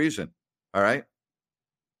main reason. All right.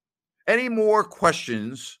 Any more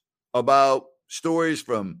questions about stories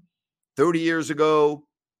from 30 years ago,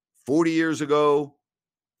 40 years ago,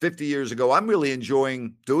 50 years ago? I'm really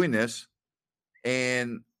enjoying doing this,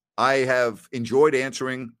 and I have enjoyed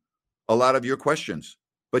answering a lot of your questions.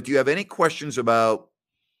 But do you have any questions about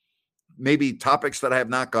maybe topics that I have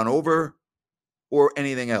not gone over or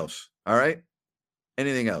anything else? All right?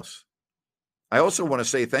 Anything else? I also want to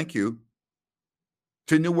say thank you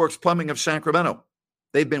to New Works Plumbing of Sacramento.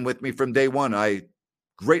 They've been with me from day one. I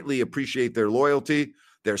greatly appreciate their loyalty,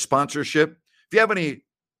 their sponsorship. If you have any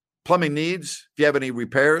plumbing needs, if you have any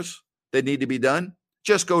repairs that need to be done,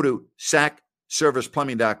 just go to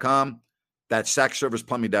sacserviceplumbing.com. That's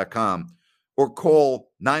sacserviceplumbing.com, or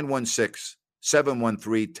call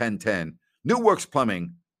 916-713-1010. New Works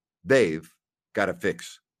Plumbing, they've got a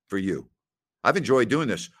fix for you. I've enjoyed doing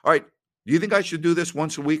this. All right, do you think I should do this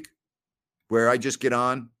once a week where I just get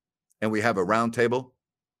on and we have a round table?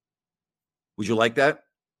 Would you like that?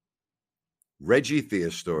 Reggie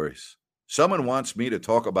Theus stories. Someone wants me to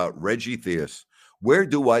talk about Reggie Theus. Where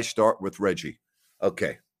do I start with Reggie?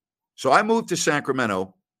 Okay, so I moved to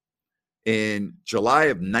Sacramento in July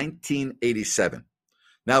of 1987.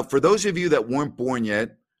 Now, for those of you that weren't born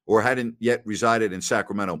yet or hadn't yet resided in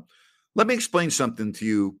Sacramento, let me explain something to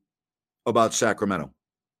you about Sacramento.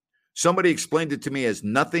 Somebody explained it to me as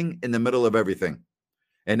nothing in the middle of everything.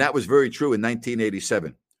 And that was very true in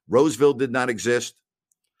 1987. Roseville did not exist.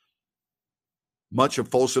 Much of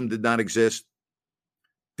Folsom did not exist.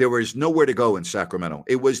 There was nowhere to go in Sacramento.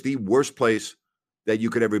 It was the worst place that you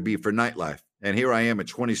could ever be for nightlife. And here I am at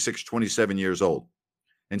 26, 27 years old.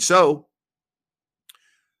 And so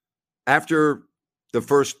after the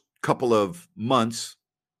first couple of months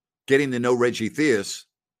getting to know Reggie Theus,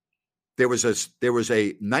 there was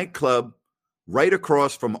a nightclub right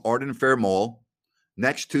across from Arden Fair Mall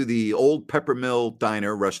next to the old Peppermill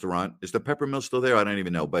Diner restaurant. Is the Peppermill still there? I don't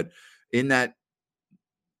even know. But in that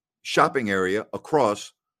shopping area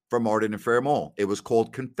across from Arden and Fair Mall, it was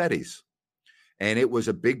called Confetti's. And it was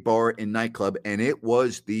a big bar and nightclub, and it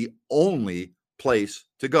was the only place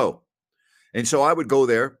to go. And so I would go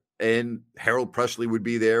there, and Harold Presley would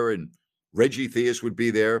be there, and Reggie Theus would be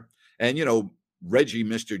there. And, you know, Reggie,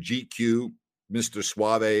 Mr. GQ, Mr.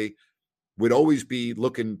 Suave, would always be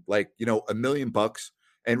looking like, you know, $1 million.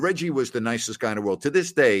 And Reggie was the nicest guy in the world. To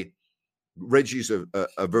this day, Reggie's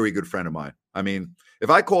a very good friend of mine. I mean, if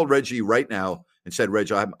I called Reggie right now and said,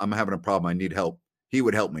 Reggie, I'm having a problem, I need help, he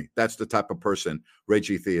would help me. That's the type of person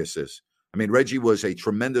Reggie Theus is. I mean, Reggie was a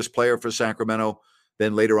tremendous player for Sacramento,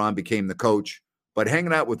 then later on became the coach. But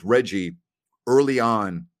hanging out with Reggie early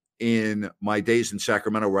on in my days in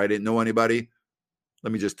Sacramento where I didn't know anybody,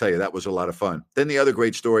 let me just tell you, that was a lot of fun. Then the other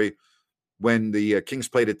great story, when the Kings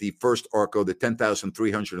played at the first Arco, the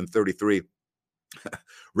 10,333,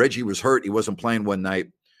 Reggie was hurt. He wasn't playing one night.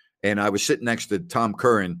 And I was sitting next to Tom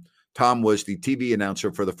Curran. Tom was the TV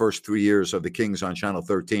announcer for the first 3 years of the Kings on Channel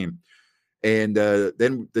 13. And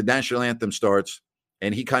then the national anthem starts,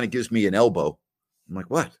 and he kind of gives me an elbow. I'm like,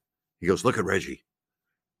 what? He goes, look at Reggie.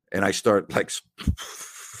 And I start like,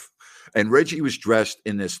 and Reggie was dressed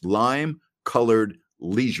in this lime-colored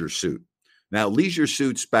leisure suit. Now, leisure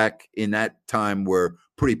suits back in that time were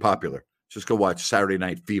pretty popular. Just go watch Saturday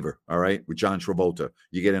Night Fever, all right, with John Travolta.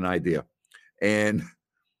 You get an idea. And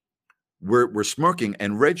we're smirking,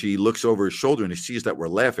 and Reggie looks over his shoulder, and he sees that we're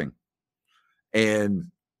laughing.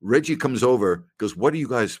 And Reggie comes over, goes, what are you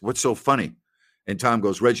guys, what's so funny? And Tom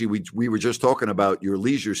goes, Reggie, we were just talking about your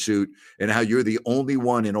leisure suit and how you're the only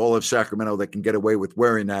one in all of Sacramento that can get away with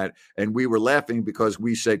wearing that. And we were laughing because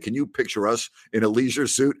we said, can you picture us in a leisure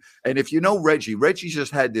suit? And if you know Reggie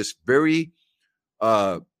just had this very,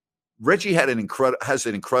 Reggie has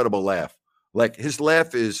an incredible laugh. Like his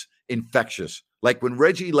laugh is infectious. Like when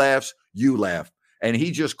Reggie laughs, you laugh. And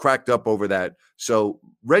he just cracked up over that. So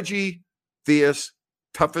Reggie Theus,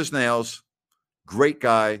 tough as nails, great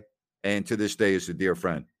guy, and to this day is a dear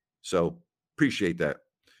friend. So appreciate that.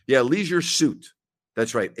 Yeah, leisure suit.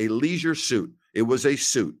 That's right, a leisure suit. It was a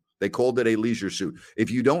suit. They called it a leisure suit.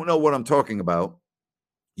 If you don't know what I'm talking about,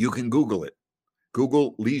 you can Google it.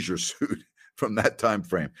 Google leisure suit from that time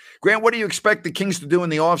frame. Grant, what do you expect the Kings to do in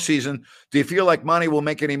the offseason? Do you feel like Monty will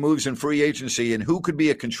make any moves in free agency? And who could be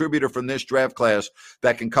a contributor from this draft class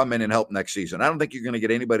that can come in and help next season? I don't think you're going to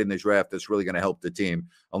get anybody in this draft that's really going to help the team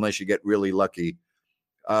unless you get really lucky.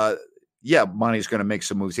 Yeah, Monty's going to make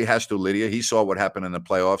some moves. He has to, Lydia. He saw what happened in the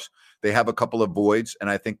playoffs. They have a couple of voids,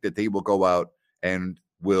 and I think that they will go out and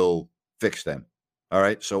will fix them. All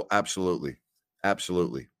right? So absolutely.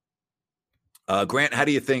 Absolutely. Grant, how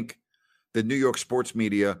do you think the New York sports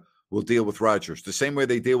media will deal with Rodgers? The same way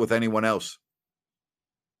they deal with anyone else.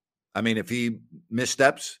 I mean, if he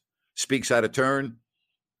missteps, speaks out of turn,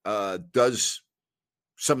 does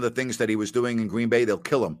some of the things that he was doing in Green Bay, they'll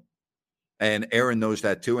kill him. And Aaron knows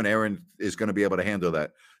that too, and Aaron is going to be able to handle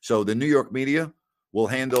that. So the New York media will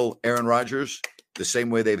handle Aaron Rodgers the same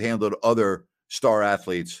way they've handled other star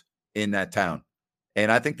athletes in that town.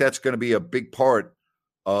 And I think that's going to be a big part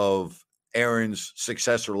of Aaron's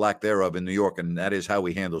success or lack thereof in New York, and that is how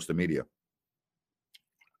he handles the media.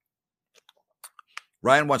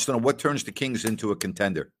 Ryan wants to know what turns the Kings into a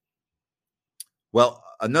contender. Well,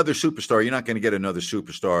 another superstar, you're not going to get another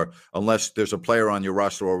superstar unless there's a player on your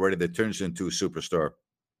roster already that turns into a superstar.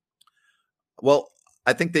 Well,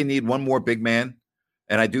 I think they need one more big man,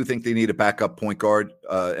 and I do think they need a backup point guard,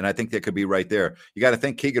 and I think they could be right there. You got to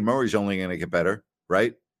think Keegan Murray's only going to get better,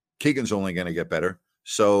 right? Keegan's only going to get better.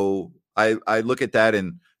 So I look at that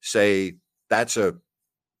and say that's a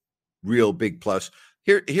real big plus.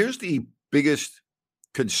 Here's the biggest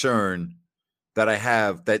concern that I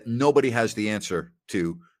have that nobody has the answer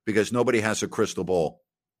to because nobody has a crystal ball.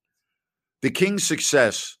 The Kings'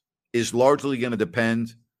 success is largely going to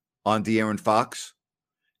depend on De'Aaron Fox.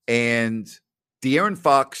 And De'Aaron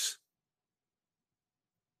Fox,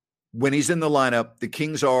 when he's in the lineup, the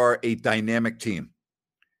Kings are a dynamic team.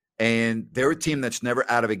 And they're a team that's never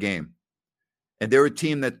out of a game. And they're a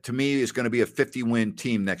team that, to me, is going to be a 50-win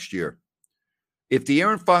team next year. If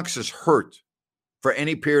De'Aaron Fox is hurt for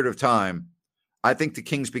any period of time, I think the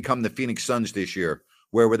Kings become the Phoenix Suns this year,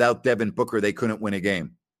 where without Devin Booker, they couldn't win a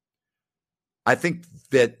game. I think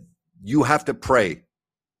that you have to pray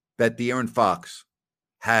that De'Aaron Fox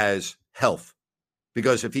has health,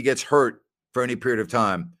 because if he gets hurt for any period of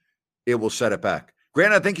time, it will set it back.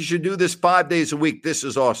 Grant, I think you should do this 5 days a week. This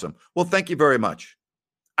is awesome. Well, thank you very much.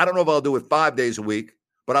 I don't know if I'll do it 5 days a week,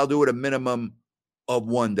 but I'll do it a minimum of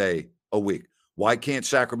 1 day a week. Why can't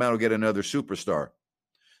Sacramento get another superstar?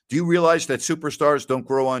 Do you realize that superstars don't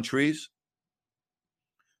grow on trees?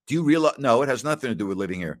 Do you realize? No, it has nothing to do with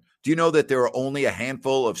living here. Do you know that there are only a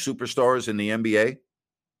handful of superstars in the NBA?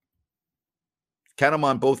 Count them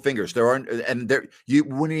on both fingers. There aren't, and there you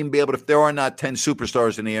wouldn't even be able to. If there are not 10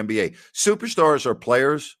 superstars in the NBA, superstars are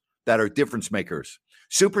players that are difference makers.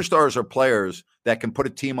 Superstars are players that can put a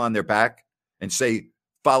team on their back and say,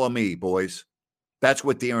 "Follow me, boys." That's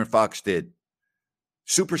what De'Aaron Fox did.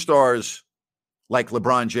 Superstars like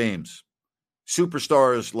LeBron James,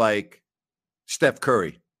 superstars like Steph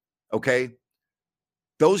Curry, okay?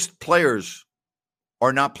 Those players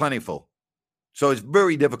are not plentiful. So it's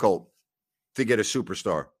very difficult to get a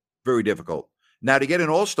superstar, very difficult. Now, to get an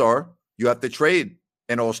all-star, you have to trade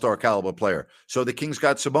an all-star caliber player. So the Kings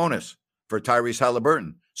got Sabonis for Tyrese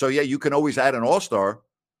Halliburton. So, yeah, you can always add an all-star,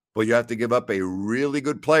 but you have to give up a really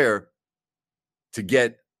good player to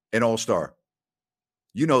get an all-star.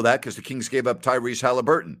 You know that because the Kings gave up Tyrese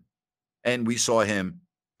Halliburton, and we saw him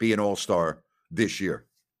be an all-star this year.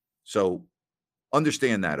 So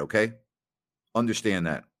understand that, okay? Understand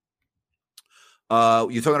that.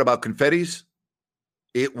 You're talking about confettis?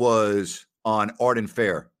 It was on Arden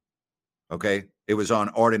Fair, okay? It was on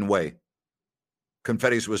Arden Way.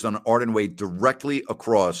 Confettis was on Arden Way directly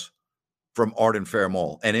across from Arden Fair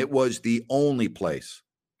Mall, and it was the only place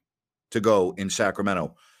to go in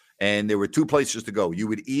Sacramento. And there were two places to go. You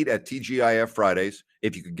would eat at TGIF Fridays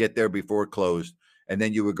if you could get there before it closed, and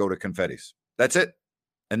then you would go to Confettis. That's it.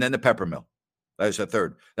 And then the Peppermill. That was the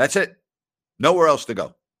third. That's it. Nowhere else to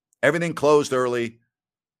go. Everything closed early.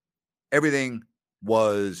 Everything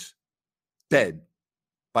was dead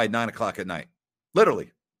by 9 o'clock at night.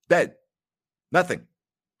 Literally dead. Nothing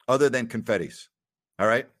other than Confettis. All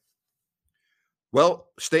right. Well,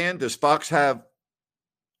 Stan, does Fox have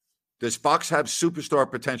superstar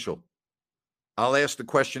potential? I'll ask the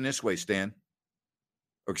question this way, Stan.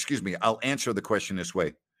 Or excuse me, I'll answer the question this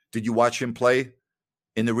way. Did you watch him play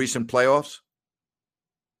in the recent playoffs?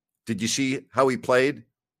 Did you see how he played,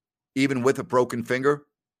 even with a broken finger?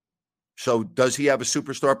 So does he have a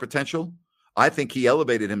superstar potential? I think he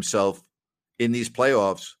elevated himself in these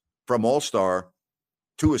playoffs from all-star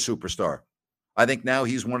to a superstar. I think now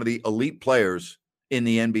he's one of the elite players in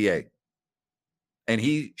the NBA. And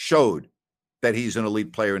he showed that he's an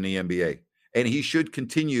elite player in the NBA. And he should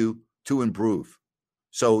continue to improve.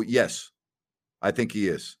 So, yes, I think he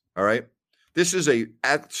is. All right? This is a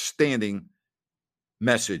outstanding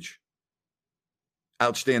message.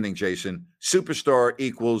 Outstanding, Jason. Superstar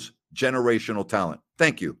equals generational talent.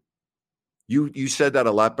 Thank you. You said that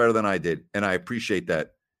a lot better than I did, and I appreciate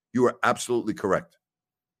that. You are absolutely correct.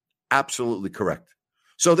 Absolutely correct.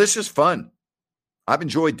 So this is fun. I've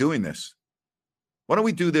enjoyed doing this. Why don't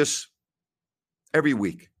we do this every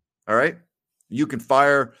week? All right? You can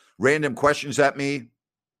fire random questions at me,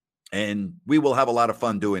 and we will have a lot of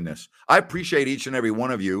fun doing this. I appreciate each and every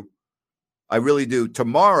one of you. I really do.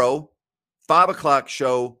 Tomorrow, 5 o'clock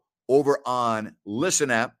show over on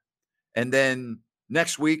Listen App. And then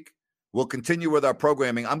next week, we'll continue with our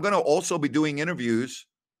programming. I'm going to also be doing interviews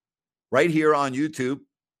right here on YouTube.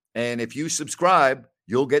 And if you subscribe,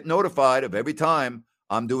 you'll get notified of every time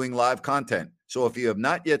I'm doing live content. So if you have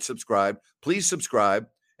not yet subscribed, please subscribe.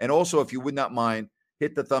 And also, if you would not mind,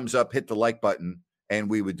 hit the thumbs up, hit the like button, and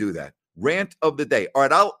we would do that. Rant of the day. All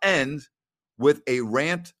right, I'll end with a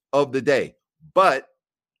rant of the day. But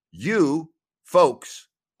you folks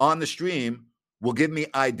on the stream will give me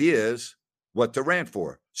ideas what to rant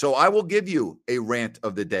for. So I will give you a rant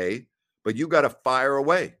of the day, but you got to fire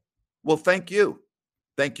away. Well, thank you.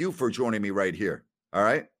 Thank you for joining me right here. All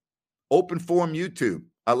right. Open forum YouTube.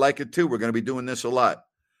 I like it too. We're going to be doing this a lot.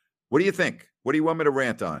 What do you think? What do you want me to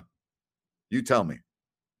rant on? You tell me.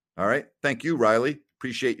 All right. Thank you, Riley.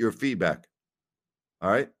 Appreciate your feedback.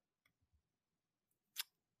 All right.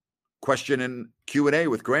 Question and Q&A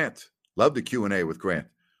with Grant. Love the Q&A with Grant.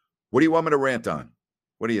 What do you want me to rant on?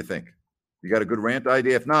 What do you think? You got a good rant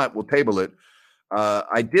idea? If not, we'll table it.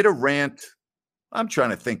 I did a rant. I'm trying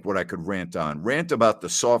to think what I could rant on. Rant about the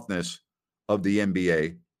softness of the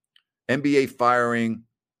NBA. NBA firing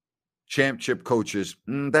championship coaches.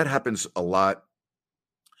 That happens a lot.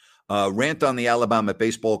 Rant on the Alabama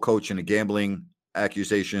baseball coach and the gambling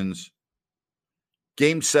accusations.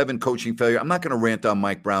 Game 7 coaching failure. I'm not going to rant on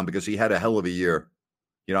Mike Brown because he had a hell of a year.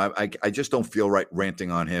 You know, I just don't feel right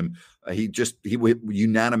ranting on him. He was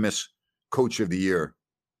unanimous coach of the year,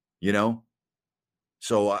 you know?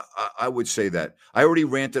 So I would say that. I already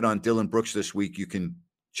ranted on Dylan Brooks this week. You can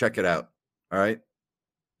check it out. All right?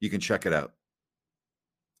 You can check it out.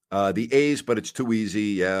 The A's, but it's too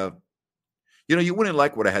easy. Yeah. You know, you wouldn't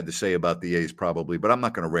like what I had to say about the A's probably, but I'm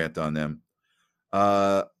not going to rant on them.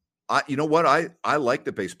 You know what? I like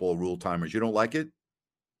the baseball rule timers. You don't like it?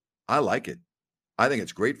 I like it. I think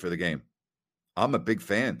it's great for the game. I'm a big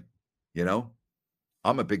fan, you know?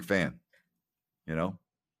 I'm a big fan, you know?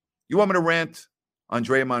 You want me to rant on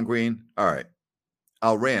Draymond Green? All right.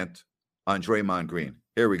 I'll rant on Draymond Green.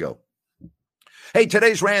 Here we go. Hey,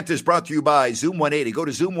 today's rant is brought to you by Zoom 180. Go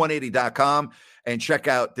to zoom180.com and check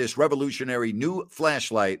out this revolutionary new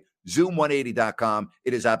flashlight, zoom180.com.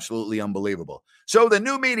 It is absolutely unbelievable. So the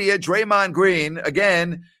new media, Draymond Green,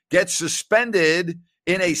 again, gets suspended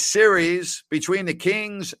in a series between the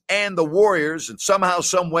Kings and the Warriors, and somehow,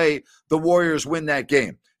 some way, the Warriors win that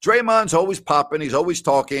game. Draymond's always popping. He's always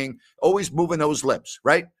talking, always moving those lips,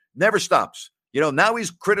 right? Never stops. You know, now he's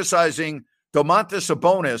criticizing Domantas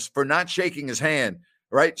Sabonis for not shaking his hand,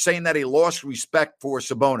 right? Saying that he lost respect for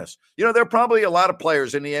Sabonis. You know, there are probably a lot of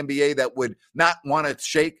players in the NBA that would not want to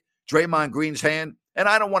shake Draymond Green's hand. And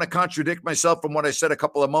I don't want to contradict myself from what I said a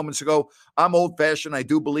couple of moments ago. I'm old-fashioned. I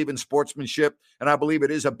do believe in sportsmanship, and I believe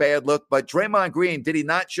it is a bad look. But Draymond Green, did he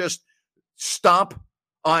not just stomp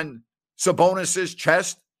on Sabonis's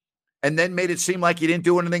chest and then made it seem like he didn't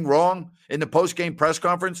do anything wrong in the post-game press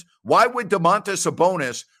conference? Why would Domantas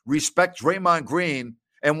Sabonis respect Draymond Green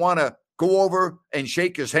and want to go over and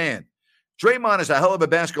shake his hand? Draymond is a hell of a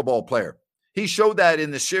basketball player. He showed that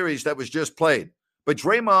in the series that was just played. But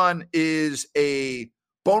Draymond is a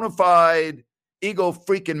bona fide ego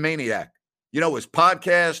freaking maniac. You know, his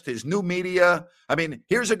podcast, his new media. I mean,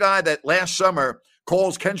 here's a guy that last summer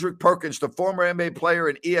calls Kendrick Perkins, the former NBA player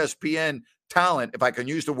and ESPN talent, if I can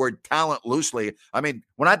use the word talent loosely. I mean,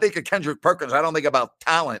 when I think of Kendrick Perkins, I don't think about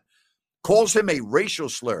talent. Calls him a racial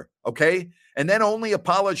slur, okay? And then only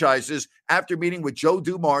apologizes after meeting with Joe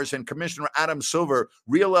Dumars and Commissioner Adam Silver,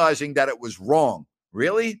 realizing that it was wrong.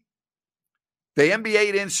 Really? The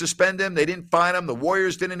NBA didn't suspend him. They didn't fine him. The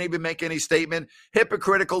Warriors didn't even make any statement.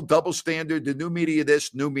 Hypocritical, double standard, the new media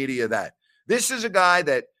this, new media that. This is a guy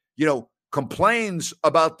that, complains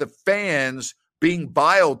about the fans being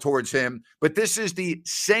vile towards him, but this is the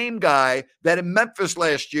same guy that in Memphis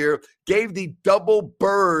last year gave the double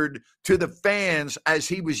bird to the fans as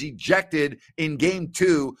he was ejected in Game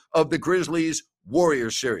 2 of the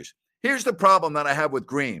Grizzlies-Warriors series. Here's the problem that I have with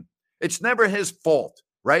Green. It's never his fault,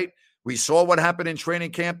 right? We saw what happened in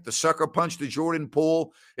training camp, the sucker punch to Jordan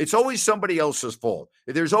Poole. It's always somebody else's fault.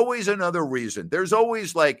 There's always another reason. There's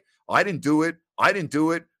always like, I didn't do it.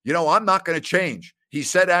 I'm not going to change. He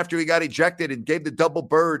said after he got ejected and gave the double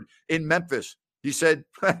bird in Memphis, he said,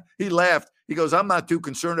 he laughed. He goes, I'm not too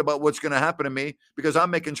concerned about what's going to happen to me because I'm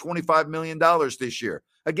making $25 million this year.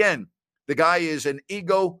 Again, the guy is an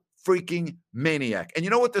ego freaking maniac. And you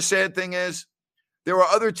know what the sad thing is? There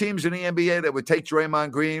are other teams in the NBA that would take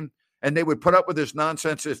Draymond Green and they would put up with this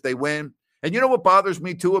nonsense if they win. And you know what bothers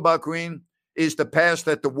me too about Green is the pass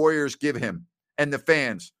that the Warriors give him and the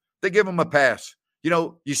fans. They give him a pass.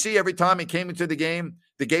 You see every time he came into the game,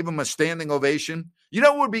 they gave him a standing ovation. You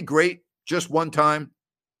know what would be great just one time?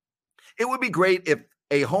 It would be great if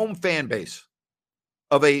a home fan base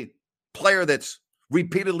of a player that's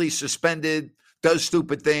repeatedly suspended, does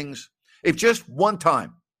stupid things, if just one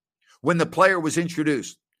time when the player was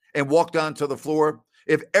introduced and walked onto the floor,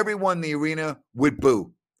 if everyone in the arena would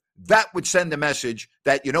boo, that would send a message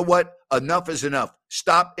that, you know what, enough is enough.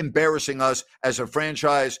 Stop embarrassing us as a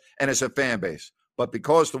franchise and as a fan base. But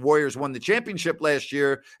because the Warriors won the championship last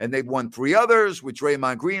year and they've won 3 others with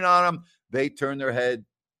Draymond Green on them, they turn their head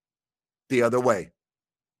the other way.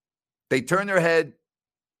 They turn their head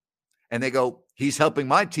and they go, he's helping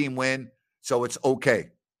my team win, so it's okay.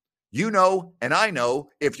 You know, and I know,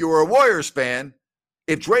 if you were a Warriors fan,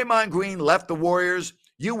 if Draymond Green left the Warriors,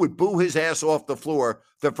 you would boo his ass off the floor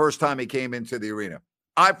the first time he came into the arena.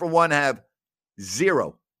 I, for one, have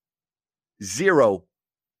zero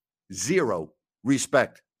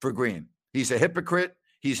respect for Green. He's a hypocrite.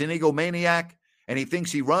 He's an egomaniac, and he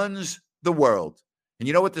thinks he runs the world. And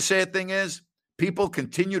you know what the sad thing is? People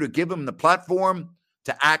continue to give him the platform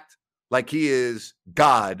to act like he is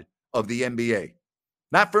God of the NBA.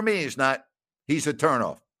 Not for me, he's not. He's a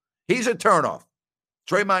turnoff. He's a turnoff.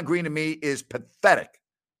 Draymond Green to me is pathetic.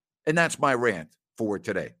 And that's my rant for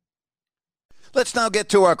today. Let's now get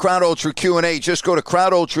to our Crowd Ultra Q&A. Just go to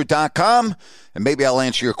crowdultra.com, and maybe I'll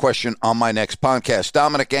answer your question on my next podcast.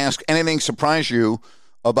 Dominic asked, anything surprise you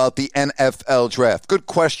about the NFL draft? Good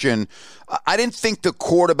question. I didn't think the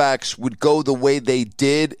quarterbacks would go the way they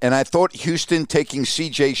did, and I thought Houston taking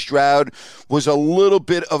C.J. Stroud was a little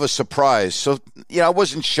bit of a surprise. So, I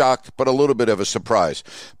wasn't shocked, but a little bit of a surprise.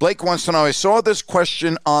 Blake wants to know, I saw this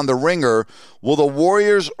question on The Ringer. Will the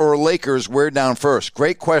Warriors or Lakers wear down first?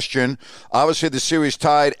 Great question. Obviously, the series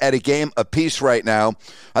tied at a game apiece right now.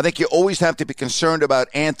 I think you always have to be concerned about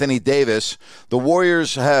Anthony Davis. The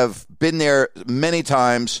Warriors have been there many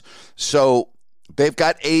times, so they've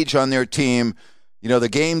got age on their team. The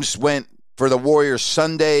games went for the Warriors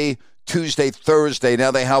Sunday, Tuesday, Thursday.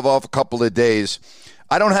 Now they have off a couple of days.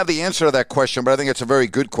 I don't have the answer to that question, but I think it's a very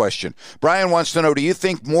good question. Brian wants to know, do you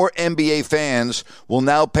think more NBA fans will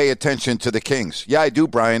now pay attention to the Kings? Yeah, I do,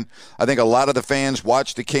 Brian. I think a lot of the fans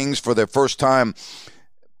watched the Kings for their first time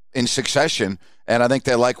in succession, and I think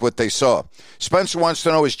they like what they saw. Spencer wants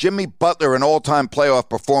to know, is Jimmy Butler an all-time playoff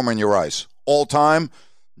performer in your eyes? All-time?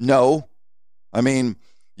 No. I mean,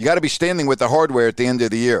 you got to be standing with the hardware at the end of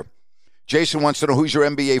the year. Jason wants to know, who's your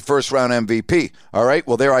NBA first-round MVP? All right,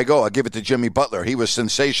 well, there I go. I'll give it to Jimmy Butler. He was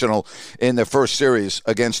sensational in the first series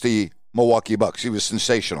against the Milwaukee Bucks. He was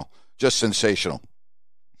sensational, just sensational.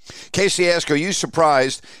 Casey asked, are you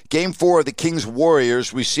surprised Game 4 of the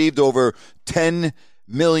Kings-Warriors received over 10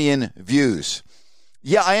 million views?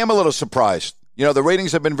 Yeah, I am a little surprised. The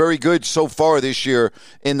ratings have been very good so far this year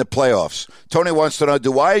in the playoffs. Tony wants to know,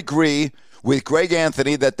 do I agree with Greg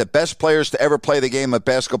Anthony that the best players to ever play the game of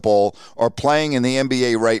basketball are playing in the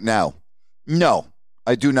NBA right now? No,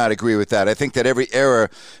 I do not agree with that. I think that every era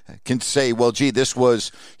can say, well, gee, this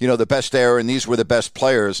was, the best era and these were the best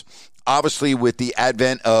players. Obviously, with the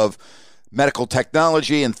advent of medical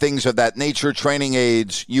technology and things of that nature, training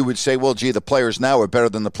aids, you would say, well, gee, the players now are better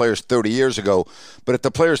than the players 30 years ago. But if the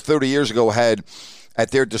players 30 years ago had at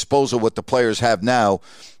their disposal what the players have now,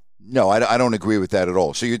 no, I don't agree with that at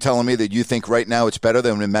all. So you're telling me that you think right now it's better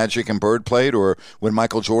than when Magic and Bird played or when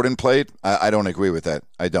Michael Jordan played? I don't agree with that.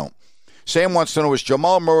 I don't. Sam wants to know, is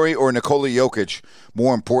Jamal Murray or Nikola Jokic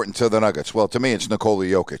more important to the Nuggets? Well, to me, it's Nikola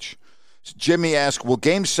Jokic. Jimmy asked, will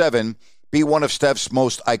Game 7 be one of Steph's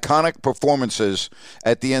most iconic performances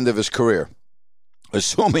at the end of his career?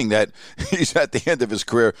 assuming that he's at the end of his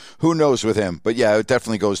career. Who knows with him? But yeah, it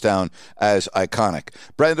definitely goes down as iconic.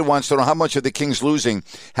 Brandon wants to know how much of the Kings losing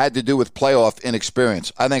had to do with playoff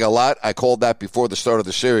inexperience. I think a lot. I called that before the start of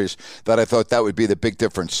the series, that I thought that would be the big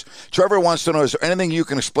difference. Trevor wants to know, is there anything you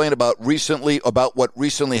can explain about what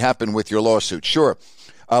recently happened with your lawsuit? Sure.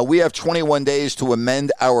 We have 21 days to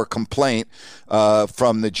amend our complaint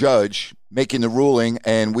from the judge making the ruling,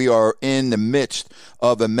 and we are in the midst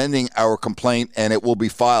of amending our complaint, and it will be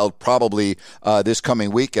filed probably this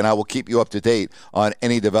coming week, and I will keep you up to date on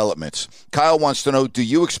any developments. Kyle wants to know, do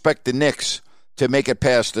you expect the Knicks to make it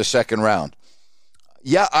past the second round?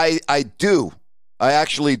 Yeah, I do. I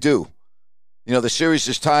actually do. You know, the series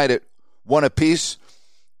is tied at 1 apiece.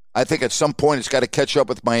 I think at some point it's got to catch up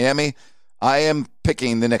with Miami. I am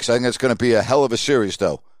picking the Knicks. I think it's going to be a hell of a series,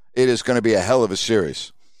 though. It is going to be a hell of a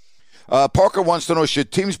series. Parker wants to know,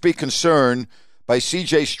 should teams be concerned by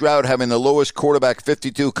C.J. Stroud having the lowest quarterback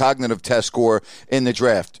 52 cognitive test score in the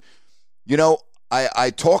draft? You know, I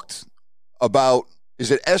talked about,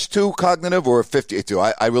 is it S2 cognitive or 52?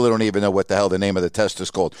 I really don't even know what the hell the name of the test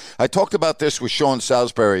is called. I talked about this with Sean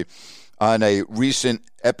Salisbury on a recent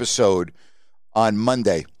episode on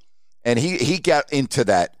Monday, and he got into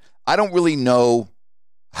that. I don't really know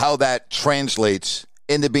how that translates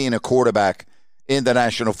into being a quarterback in the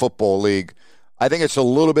National Football League. I think it's a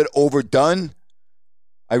little bit overdone.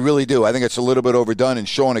 I really do. I think it's a little bit overdone, and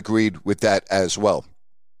Sean agreed with that as well.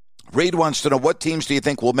 Reed wants to know, what teams do you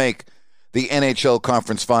think will make the NHL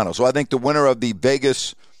Conference Finals? So I think the winner of the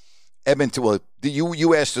Vegas-Edmonton, well,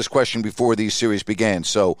 you asked this question before these series began,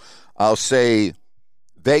 so I'll say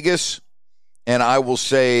Vegas, and I will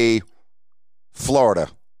say Florida.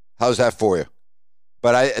 How's that for you?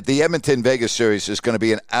 But the Edmonton-Vegas series is going to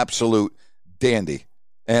be an absolute dandy.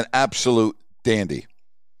 An absolute dandy.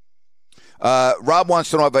 Rob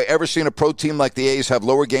wants to know, have I ever seen a pro team like the A's have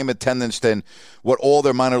lower game attendance than what all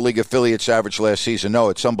their minor league affiliates averaged last season? No,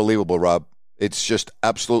 it's unbelievable, Rob. It's just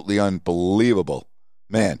absolutely unbelievable.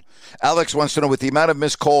 Man. Alex wants to know, with the amount of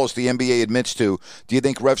missed calls the NBA admits to, do you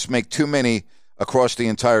think refs make too many across the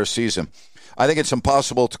entire season? I think it's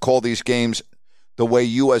impossible to call these games the way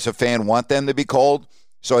you as a fan want them to be called,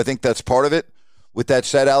 so I think that's part of it. With that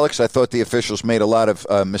said, Alex, I thought the officials made a lot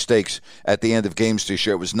of mistakes at the end of games this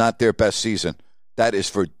year. It was not their best season. That is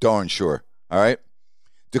for darn sure. All right?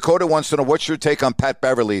 Dakota wants to know, what's your take on Pat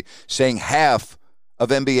Beverly saying half of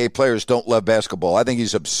NBA players don't love basketball? I think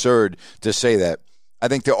he's absurd to say that. I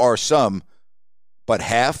think there are some, but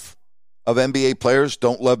half of NBA players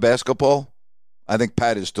don't love basketball? I think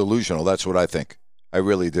Pat is delusional. That's what I think. I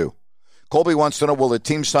really do. Colby wants to know, will the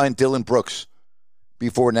team sign Dylan Brooks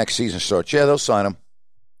before next season starts? Yeah, they'll sign him.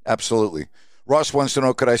 Absolutely. Ross wants to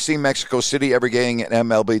know, could I see Mexico City ever getting an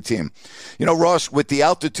MLB team? You know, Ross, with the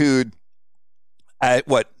altitude at,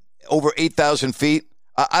 over 8,000 feet,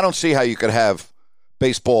 I don't see how you could have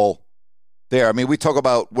baseball there. I mean, we talk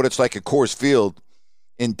about what it's like at Coors Field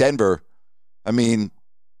in Denver. I mean,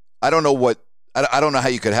 I don't know how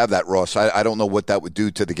you could have that, Ross. I don't know what that would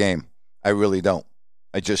do to the game. I really don't.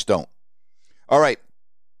 I just don't. All right.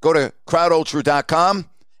 Go to crowdultra.com,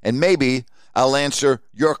 and maybe I'll answer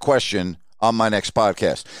your question on my next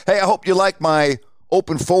podcast. Hey, I hope you like my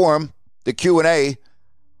open forum, the Q&A.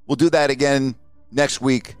 We'll do that again next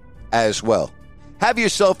week as well. Have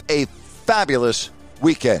yourself a fabulous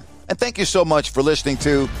weekend. And thank you so much for listening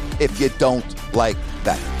to If You Don't Like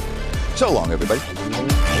That. So long, everybody.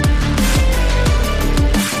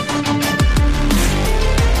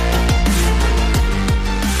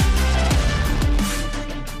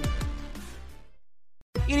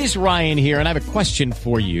 It is Ryan here, and I have a question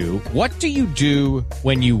for you. What do you do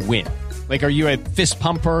when you win? Like, are you a fist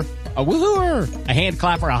pumper, a woohooer, a hand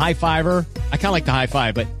clapper, a high fiver? I kind of like the high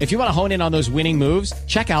five, but if you want to hone in on those winning moves,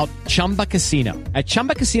 check out Chumba Casino. At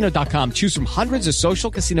ChumbaCasino.com, choose from hundreds of social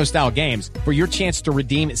casino-style games for your chance to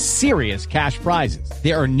redeem serious cash prizes.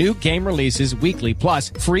 There are new game releases weekly, plus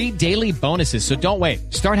free daily bonuses, so don't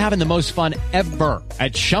wait. Start having the most fun ever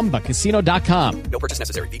at ChumbaCasino.com. No purchase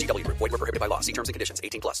necessary. VGW. Void where prohibited by law. See terms and conditions.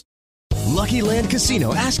 18+. Lucky Land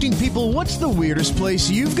Casino, asking people, what's the weirdest place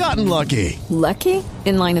you've gotten lucky? Lucky?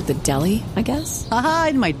 In line at the deli, I guess? Aha,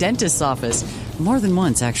 in my dentist's office. More than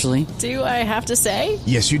once, actually. Do I have to say?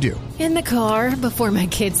 Yes, you do. In the car before my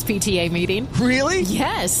kids' PTA meeting. Really?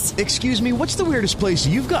 Yes. Excuse me, what's the weirdest place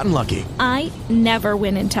you've gotten lucky? I never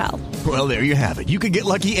win and tell. Well, there you have it. You can get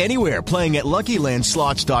lucky anywhere, playing at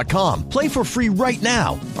LuckyLandSlots.com. Play for free right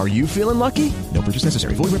now. Are you feeling lucky? No purchase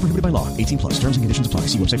necessary. Void where prohibited by law. 18+. Terms and conditions apply.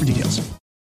 See website for details.